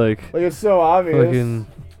coincidence? Like, Like it's so obvious. fucking,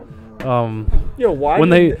 Yo, why? when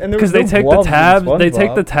they, because they take the tabs, they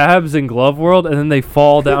take the tabs in Glove World, and then they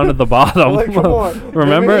fall down to the bottom. Like, come on.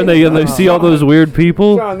 Remember? And They they made- see all those weird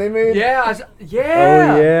people. John, they made Yeah, Oh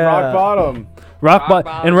yeah. yeah. Rock Bottom. Rock Rock bottom.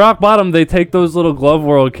 Bottom. In Rock Bottom, they take those little Glove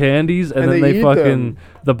World candies, and And then they they eat fucking them.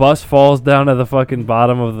 the bus falls down to the fucking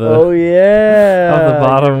bottom of the Oh yeah. of the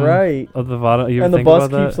bottom You're right. of the bottom. You ever And the think bus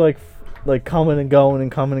about keeps that? like coming and going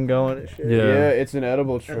and coming and going and shit. Yeah. Yeah, it's an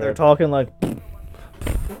edible And they're trip. talking like.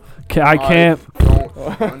 I can't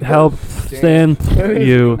Don't help stand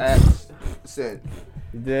you. accent.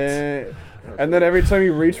 Yeah. And then every time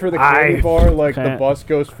you reach for the candy I bar, like the can't. bus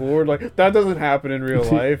goes forward. Like that doesn't happen in real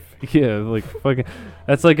life. Yeah, like fucking.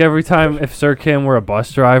 That's like every time if Sir Cam were a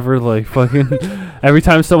bus driver, like fucking. Every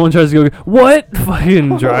time someone tries to go, what?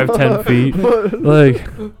 Fucking drive 10 feet. Like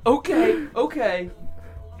Okay.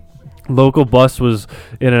 local bus was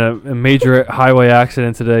in a major highway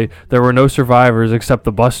accident today. There were no survivors except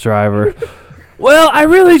the bus driver. Well, I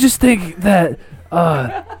really just think that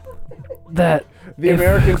that The if-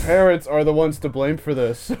 American parents are the ones to blame for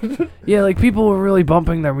this. yeah, like people were really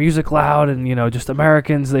bumping their music loud, and just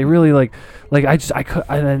Americans. They really like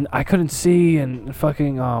I couldn't see, and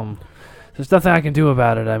fucking there's nothing I can do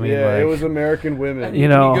about it. I mean, yeah, like, it was American women. And You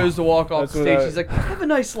when know, he goes to walk off that's the what stage, I- he's like, "Have a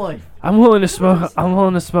nice life." I'm willing to smoke. I'm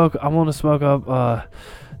willing to smoke up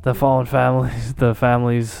the fallen families, the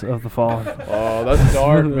families of the fallen. Oh, that's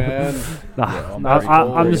dark, man. Nah, I'm I, pretty I,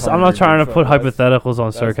 cold. I'm just. I'm not trying to put That's- hypotheticals on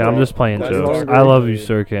that's Sircam. I'm dark. just playing That's jokes. dark. I love you,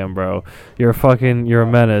 Sircam, bro. You're a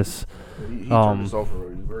menace. He turned Um, us off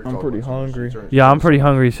already. He's very I'm tall pretty person. He hungry. turned- Yeah, I'm pretty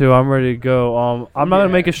hungry too. I'm ready to go. I'm not gonna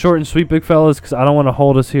make it short and sweet, big fellas, because I don't want to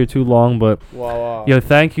hold us here too long. But Wow. yo,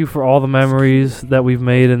 thank you for all the memories that we've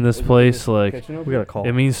made in this place. Like, Kitchen open? We got a call.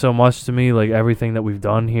 it means so much to me. Like everything that we've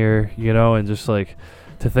done here, and just like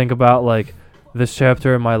to think about like this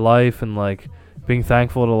chapter in my life, and like being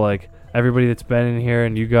thankful to like everybody that's been in here,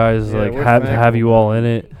 and you guys Yeah, like we're have thankful, you all in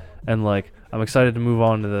it, and like I'm excited to move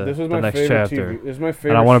on to This the was my next favorite chapter. TV. This is my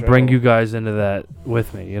favorite. And I want to bring show. you guys into that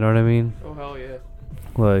with me. You know what I mean? Oh hell yeah.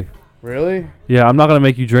 Like, Really? yeah, I'm not gonna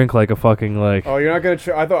make you drink like a fucking like. Oh, you're not gonna.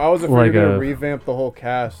 I thought I was afraid Like you're gonna a- revamp the whole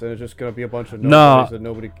cast, and it's just gonna be a bunch of No, nobodies that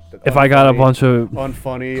nobody. if I got a unfunny- bunch of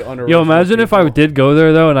unfunny, unoriginal. yo, imagine if I people. did go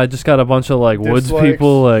there though, and I just got a bunch of like woods Dislikes.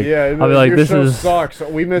 people. Like, yeah, I'll be like, your this show is sucks.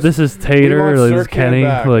 We miss. this is Tater, want like, this is Sircan Kenny,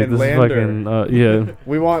 back like and this is fucking yeah.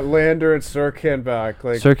 we want Lander and Sircan back.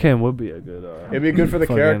 Like Sircam would be a good. it'd be good for the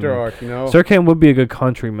fucking- character arc, you know. Sircam would be a good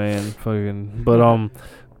country man, fucking.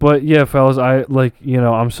 But yeah, fellas, I like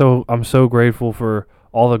I'm so grateful for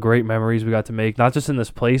all the great memories we got to make, not just in this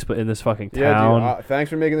place, but in this fucking Yeah, town. dude. Thanks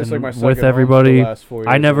for making this like and my with second home for the everybody. last 4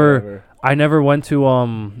 I years or never- whatever. I never went to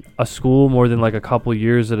a school more than like a couple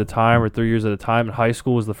years at a time or 3 years at a time. In high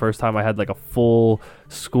school was the first time I had like a full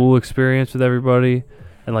school experience with everybody,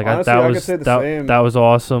 and like Honestly, I that could was say the same. that was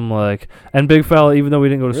awesome. Like, and big fella, even though we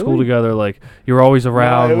didn't go to school Really? together, like you were always Nah,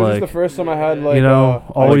 around. it was like just the first time I had like high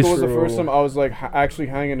always- school was the first True. time I was like actually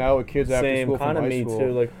hanging out with kids after Same school from kind of high me school.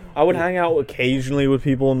 too. Like I would hang out occasionally with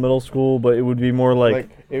people in middle school, but it would be more like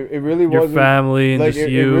it really your wasn't family and like just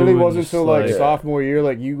it you. really and wasn't just, until like Yeah. sophomore year.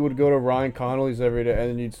 Like you would go to Ryan Connolly's every day,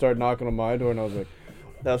 and then you'd start knocking on my door, and I was like,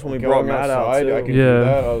 that's when we going brought Matt out outside, too. I can Yeah. do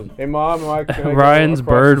that. I was, hey mom, can I go Ryan's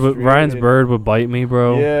across bird the would street?" Ryan's And- bird would bite me,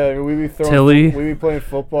 bro. Yeah, we'd be throwing. Tilly. We'd be playing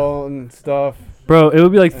football and stuff. Bro, it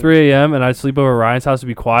would be like 3 a.m. and I'd sleep over at Ryan's house to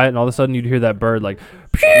be quiet, and all of a sudden you'd hear that bird like,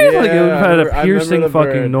 like it Yeah, had I a remember piercing the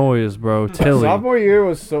fucking bird. noise, bro. Tilly. Sophomore year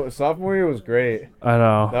was great. I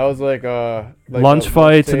know. That was like Lunch the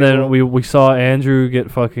fights, and then table. we saw Andrew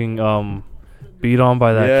get fucking beat on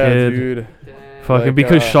by that yeah, kid. dude. Fucking Like,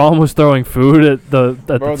 because Sean was throwing food at the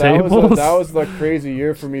Bro, the that tables. was the crazy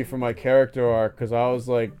year for me for my character arc because I was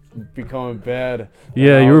like becoming bad.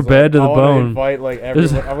 Yeah, And I you were was bad to I the wanna bone. Invite like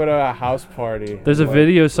There's- everyone. I'm gonna have a house party. There's a Like,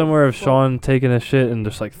 video somewhere of Sean taking a shit and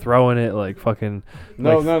just like throwing it like fucking.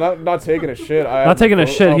 No, like, not taking a shit. not taking a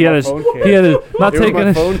shit. He had his not it was taking my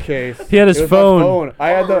a phone sh- case. He had his It was my phone. I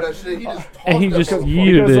had remember the. that shit. He just And he tossed that just motherfucker.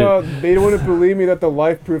 yeeted Because it. they wouldn't believe me that the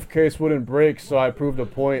life-proof case wouldn't break, so I proved a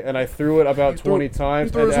point, and I threw it about 20 He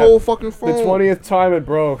times. threw and his at whole fucking the phone. 20th time it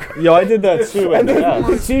broke. Yo, I did that too. And then yeah.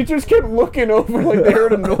 the teachers kept looking over like they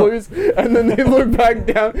heard a noise, and then they look back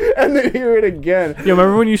down, and they hear it again. You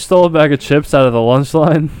remember when you stole a bag of chips out of the lunch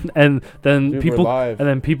line, and then Dude, we're people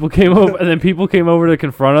live. people came over, and then people came over to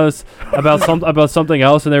confront us about something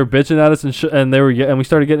else, and they were bitching at us, and they were and we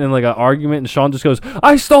started getting in like an argument, and Sean just goes,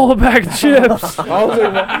 "I stole a bag of chips." I was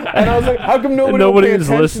like, how come And nobody, nobody will pay was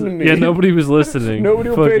attention listening. to me? Yeah, nobody was listening. Nobody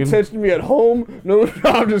will pay Fucking- attention to me at home. No,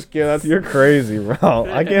 I'm just kidding. That's, You're crazy, bro.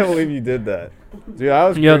 I can't believe you did that. dude, I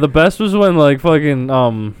was. Yeah, the best was when like fucking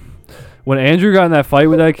when Andrew got in that fight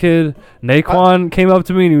with that kid, Naquan came up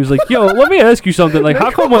to me and he was like, "Yo, let me ask you something. Like,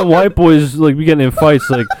 how come when white boys like be getting in fights,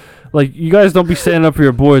 like you guys don't be standing up for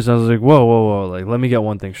your boys?" And I was like, "Whoa. Like, let me get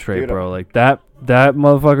one thing straight, Dude, bro. Like that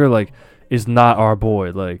motherfucker like is not our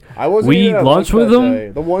boy. Like I wasn't we eating at lunch with that him. day.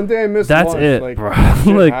 The one day I missed That's lunch, it, like, bro.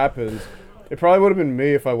 Shit Like- happens. It probably would have been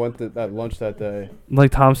me if I went to that lunch that day.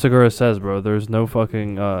 Like Tom Segura says, bro. There's no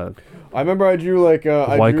fucking I remember I drew like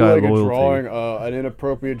White guy a loyalty. drawing, an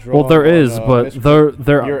inappropriate drawing. well, there on, is, but Miss-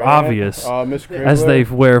 they're your obvious aunt, Miss as they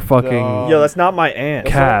Krigler. wear fucking. Yo, that's not my aunt.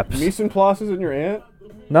 Caps. Mise en place in your aunt?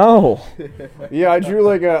 No. Yeah, I drew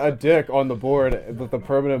like a dick on the board with the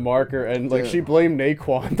permanent marker, and like Yeah. she blamed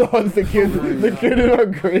Naquan on the kid in our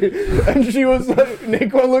grade, and she was like,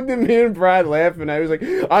 Naquan looked at me and Brad laughing. I was like,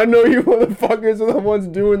 I know you motherfuckers are the ones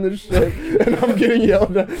doing this shit, and I'm getting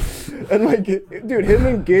yelled at. And like, dude, him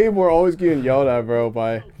and Gabe were always getting yelled at, bro.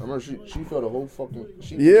 By I remember she felt a whole fucking.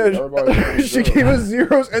 yeah, she gave us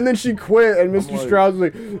zeros, and then she quit, and Mr. like- Strauss was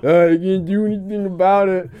like, I can't do anything about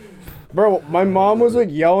it. Bro, my mom was like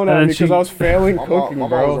yelling at And me she- because I was failing My cooking, mom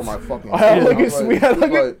bro. was on my fucking. I had head. like I was we had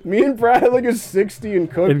like a, like, me and Brad had like a 60 in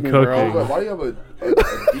cooking, I bro. was like, why do you have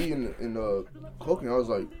a D in cooking? I was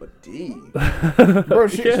like, a D. Bro,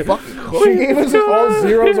 she Fucking cook. she gave us all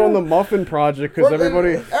zeros on the muffin project because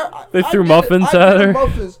everybody. They threw muffins at her?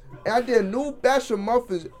 Muffins, and I did a new batch of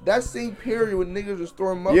muffins that same period when niggas was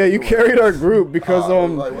throwing muffins. Yeah, you away. carried our group because I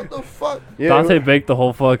was like, what the fuck? yeah, Dante it was- baked the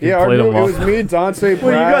whole fucking yeah, our plate of group, it was muffins. me, Dante, Wait, you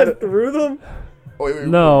Brad. guys threw them? Oh, wait,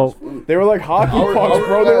 No. They were like hockey pucks,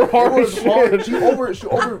 bro. They were hard as shit. She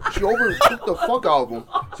overtook the fuck out of them.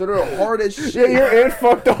 So they're hard as shit. Yeah, your aunt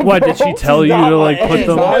fucked up. What, bro. did she tell She's you not to, my like, put aunt.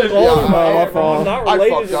 them- Not Yeah, all my I- fault. not I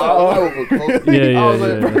related fucked to up. I overcooked. Yeah, I was yeah,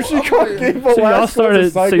 like, yeah. bro, She I'm caught like- Gabe So y'all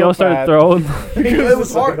Velasquez, started throwing. It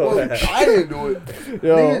was hard. Well, I didn't do it.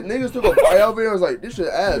 Yo. Niggas took a bite of it. I was like, this shit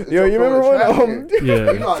ass. And Yo, started you throwing remember trash when can.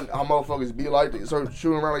 Yeah. You know how motherfuckers be like they start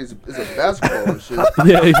shooting around like it's a basketball and shit.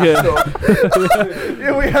 Yeah. So,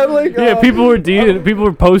 Yeah, we had like People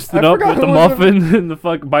were posting I up forgot with the who was muffin and the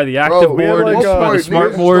fuck by the active bro, we had board, like, by the niggas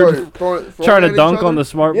smart niggas board, started throwing trying to at each dunk other. on the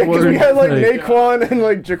smart yeah, because board. we had like Like, Naquan and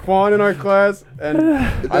like Jaquan in our class, and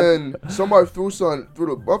And then somebody threw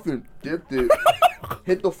the muffin, dipped it,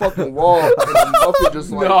 hit the fucking wall, and the muffin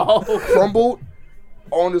just like crumbled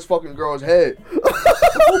on this fucking girl's head.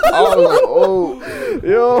 I was like, oh,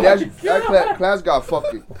 yo, that class got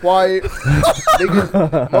fucking quiet. Niggas,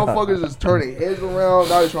 motherfuckers is turning heads around.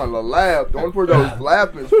 Now they're trying to laugh. The only person that was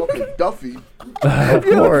laughing is fucking Duffy. Of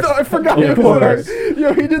course. I forgot. Yeah, of he was in our- course.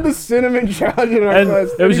 Yo, he did the cinnamon challenge in our and class.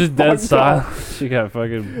 it was he just dead fucked up. silent. She got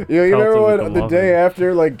fucking. Yo, you remember pelted with when the muffin. day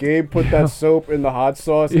after, like Gabe put that soap in the hot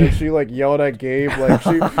sauce, and she like yelled at Gabe, like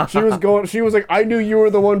she was like, I knew you were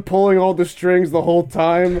the one pulling all the strings the whole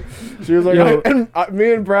time. She was like, Yo.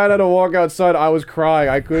 me and Brad had to walk outside. I was crying.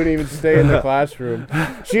 I couldn't even stay in the classroom.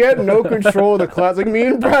 She had no control of the class. Like me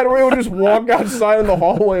and Brad were able to just walk outside in the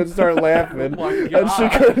hallway and start laughing, and she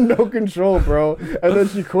had no control, bro. And then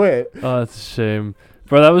she quit. Oh, that's a shame,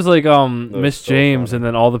 bro. That was like Miss so James, funny. and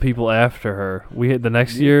then all the people after her. We had the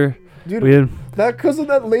next year. Dude, We had that because of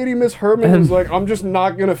that lady, Miss Herman was like, I'm just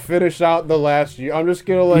not gonna finish out the last year. I'm just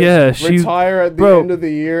gonna like Yeah, she- retire at the bro. end of the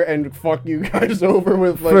year and fuck you guys over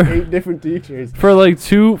with like For- 8 different teachers. for like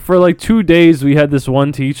 2 days. We had this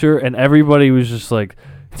one teacher, and everybody was just like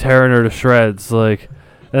tearing her to shreds. Like,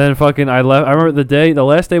 And then fucking I left. I remember the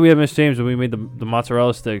last day we had Miss James when we made the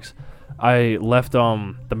mozzarella sticks. I left the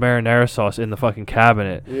marinara sauce in the fucking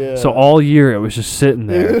cabinet. Yeah. So all year it was just sitting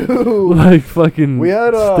there, Ew. like fucking We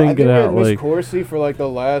had I think stinking we had out. Miss Like Corsi for like the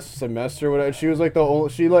last semester. Whatever. She was like the only.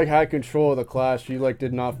 She like had control of the class. She like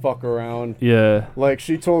did not fuck around. yeah, Like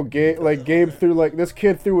she told Gabe threw like this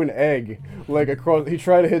kid threw an egg like across. He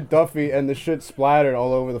tried to hit Duffy and the shit splattered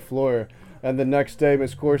all over the floor. And the next day,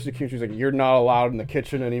 Miss Corsi came. She was like, "You're not allowed in the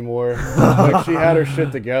kitchen anymore." Like she had her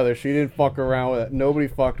shit together. She didn't fuck around with it. Nobody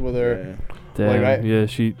fucked with her. damn, Like,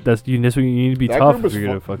 yeah. That's you need to be That tough group if was you're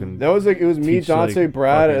gonna fu- fucking. That was like it was me, teach, Dante, like,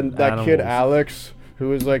 Brad, fucking and that kid animals. Alex, who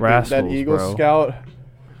was like that Rascals, Eagle bro. Scout.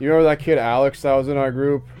 You remember that kid Alex that was in our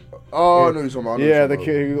group? Oh, I know you're talking about. I know Yeah, you're the talking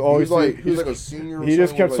kid who about. always He was like a senior. Or he just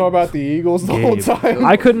something, kept like, talking about the Eagles the whole Gabe. time.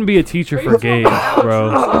 I couldn't be a teacher for Gabe, bro.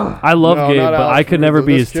 I love No, Gabe, not but I Alex, could but never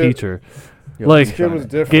be this his kid- teacher. Yo, Like, This kid was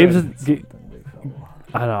different. Gabe's.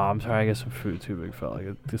 I know. I'm sorry. I get some food too, big fella.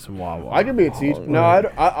 Get some Wawa. I could be a teacher. No,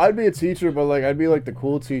 I'd be a teacher, but like I'd be like the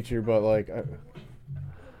cool teacher, but like,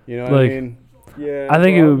 you know what Like, I mean? Yeah. I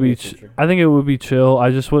think it well, would be. I'd a teacher. I think it would be chill.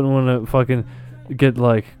 I just wouldn't want to fucking get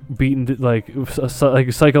like beaten, like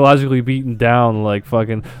psychologically beaten down, like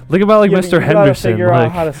fucking. Think about like Yeah, but Mr. you gotta Henderson. Figure like,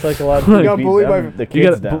 out how to psychologically You got beat bullied by- them, the you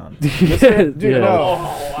kids gotta, down. yeah, Dude,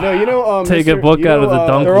 yeah. no, you know, Take a Mr. book you out of know, the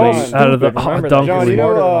dunk They're all league, out of the stupid. Remember that. dunk John, you league. know,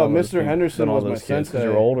 Smarter than all those Mr. people- Henderson than all was my those kids 'cause sensei.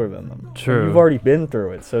 you're older than them. True. You've already been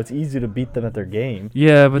through it, so it's easy to beat them at their game.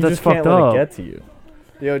 Yeah, but you that's just can't fucked let up. it get to you.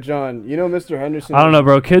 Yo, John, you know Mr. Henderson? I don't know,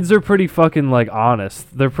 bro. Kids are pretty fucking like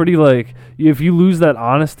honest. They're pretty like if you lose that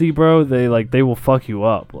honesty, bro, they will fuck you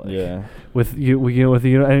up. Like, Yeah. with you and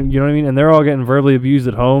you know what I mean. And they're all getting verbally abused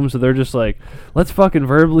at home, so they're just like, let's fucking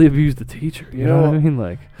verbally abuse the teacher. You know what I mean?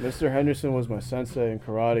 Like, Mr. Henderson was my sensei in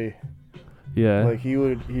karate. yeah, Like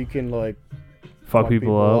he can like fuck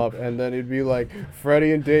people up. and then it'd be like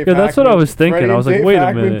Freddie and Dave. Yeah, that's what I Hackman- was thinking. Freddie I was and like, Dave wait a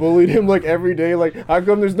Hackman minute. bullied him like every day. Like, how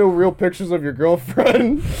come there's no real pictures of your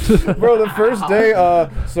girlfriend, bro? The first day,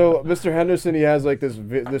 so Mr. Henderson, he has like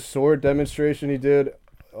this sword demonstration he did,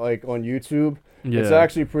 like on YouTube. Yeah, It's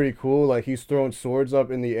actually pretty cool. Like he's throwing swords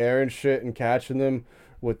up in the air and shit and catching them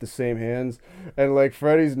with the same hands. And like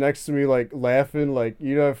Freddie's next to me like laughing, like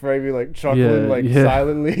you know Freddie be like chuckling like yeah.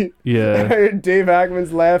 silently. yeah. Dave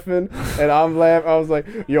Hackman's laughing and I'm laughing. I was like,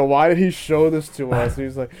 yo, why did he show this to us?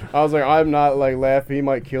 He's like, I was like, I'm not like laughing. He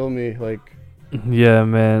might kill me. Like, Yeah,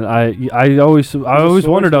 man. I always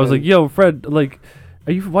wondered. I was like, yo, Fred, like,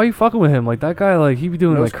 why are you fucking with him? Like that guy, like he be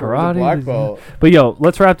doing no, like he's a karate. black belt. But yo,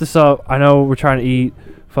 let's wrap this up. I know we're trying to eat.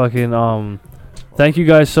 Fucking thank you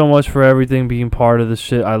guys so much for everything, being part of this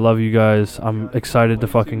shit. I love you guys. I'm excited to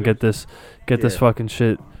fucking get this fucking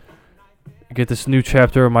shit. Get this new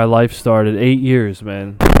chapter of my life started. 8 years,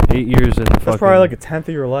 man. 8 years in That's fucking probably like a tenth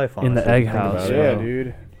of your life. in the honestly, egg if you think house, about it. Yeah, bro.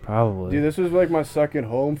 dude. probably. Dude, this was like my second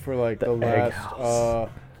home for like The the egg last. house.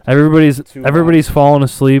 Everybody's fallen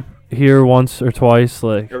asleep here once or twice.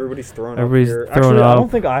 Like Everybody's thrown Everybody's up here. thrown Actually, I up. don't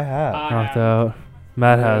think I have. knocked out.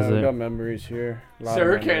 Matt has I've got it. memories here. A lot of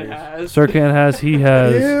Sirkin memories. has. Sirkan has. He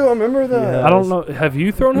has. Ew, I remember that. Yeah. I don't know. Have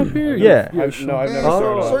you thrown up here? Yeah. No, I've never Oh,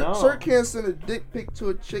 thrown up. Sir can't send a dick pic to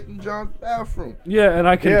a chick in John's bathroom. Yeah, and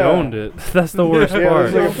I condoned it. That's the worst Yeah, it part.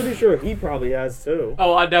 was like- I'm pretty sure he probably has too.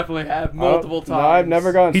 Oh, I definitely have multiple times. No, I've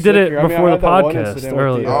never gone. He did sick it here. I mean, before I the had that one podcast incident with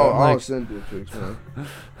earlier. the, I don't like- send dick pics, man.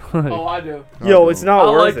 Oh, I do. Yo, it's not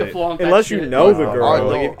I worth like to it flaunt that unless you shit. know the I girl. don't.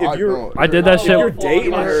 Like if you're, don't. I did that Oh, shit. you're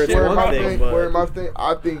dating her, it's Where one my thing. thing, But where my thing,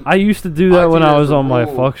 I think I used to do that I when think I there's was a on my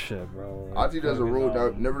rule. fuck shit, bro. I think there's a rule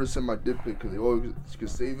that never to send my dick pic because they always can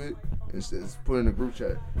save it and put it in a group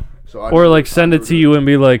chat. So I Or never- like I send it never to do you and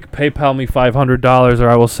be like, PayPal me $500, or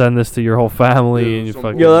I will send this to your whole family, Yeah, and you some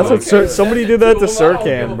fucking. Yo, that's what Okay, somebody send did it that to him, I don't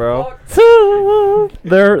give Sirkan, a bro. fuck.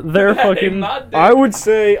 they're That ain't fucking. my dick. I would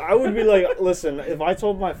say I would be like, listen, if I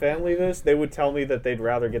told my family this, they would tell me that they'd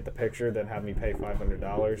rather get the picture than have me pay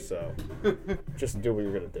 $500. So, just do what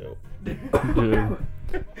you're gonna do. Dude.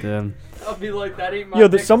 Damn. I'll be like, that ain't my Yo,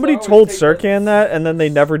 dick, somebody so I told always take Sirkan that, and then they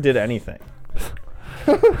never did anything.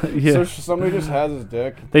 Yeah. So somebody just has his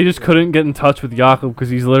dick. They just couldn't get in touch with Jakob because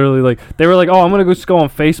he's literally like, they were like, oh, I'm gonna just go on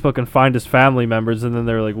Facebook and find his family members, and then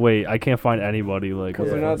they're like, wait, I can't find anybody. Like,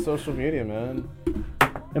 Because they're not social media, man.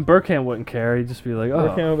 and Burkham wouldn't care. He'd just be like, oh,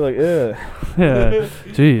 Sirkan would be like, ugh.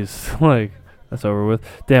 yeah, jeez, like that's over with.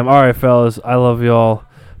 Damn. All right, fellas, I love y'all.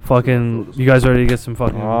 Fucking, you guys ready to get some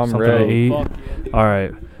fucking I'm something ready. to eat? Fuck yeah. All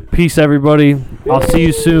right, peace, everybody. I'll see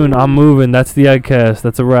you soon. I'm moving. That's the Eggcast.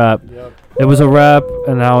 That's a wrap. Yep. It was a wrap,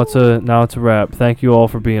 and now it's a wrap. Thank you all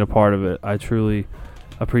for being a part of it. I truly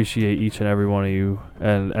appreciate each and every one of you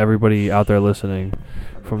and everybody out there listening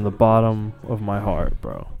from the bottom of my heart,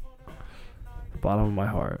 bro. bottom of my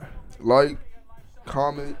heart. Like,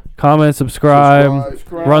 comment, Comment, subscribe.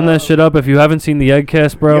 Run that shit up. If you haven't seen the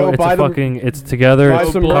Eggcast, bro, Yo, it's buy a the- fucking, it's together. buy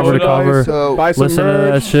It's some cover to merchandise. cover. Buy some Listen to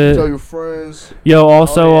that merch. shit. Tell your friends. Yo,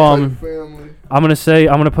 also, Tell your family. I'm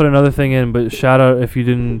gonna put another thing in, but shout out if you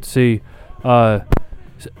didn't see,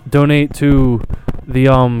 donate to the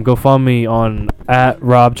GoFundMe on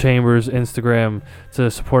 @RobChambers Instagram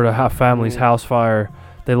to support a family's house fire.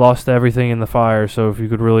 They lost everything in the fire, so if you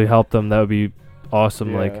could really help them, that would be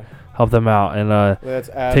awesome. Like, help them out and That's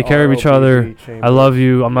take care of each other. I love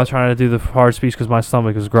you. I'm not trying to do the hard speech because my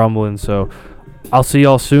stomach is grumbling. So I'll see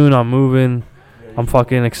y'all soon. I'm moving. I'm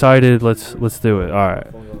fucking excited. Let's do it. All right.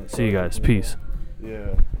 See you guys. Peace. Yeah.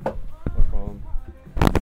 No problem.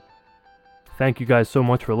 Thank you guys so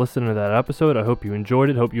much for listening to that episode. I hope you enjoyed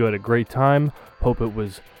it. Hope you had a great time. Hope it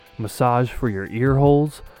was massage for your ear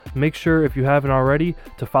holes. Make sure, if you haven't already,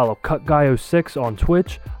 to follow CutGuy06 on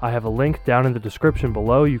Twitch. I have a link down in the description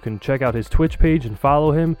below. You can check out his Twitch page and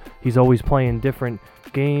follow him. He's always playing different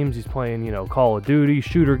games. He's playing, Call of Duty,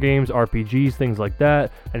 shooter games, RPGs, things like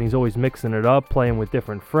that. And he's always mixing it up, playing with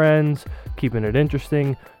different friends, keeping it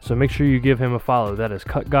interesting. So make sure you give him a follow. That is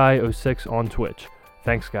CutGuy06 on Twitch.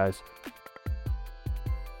 Thanks, guys.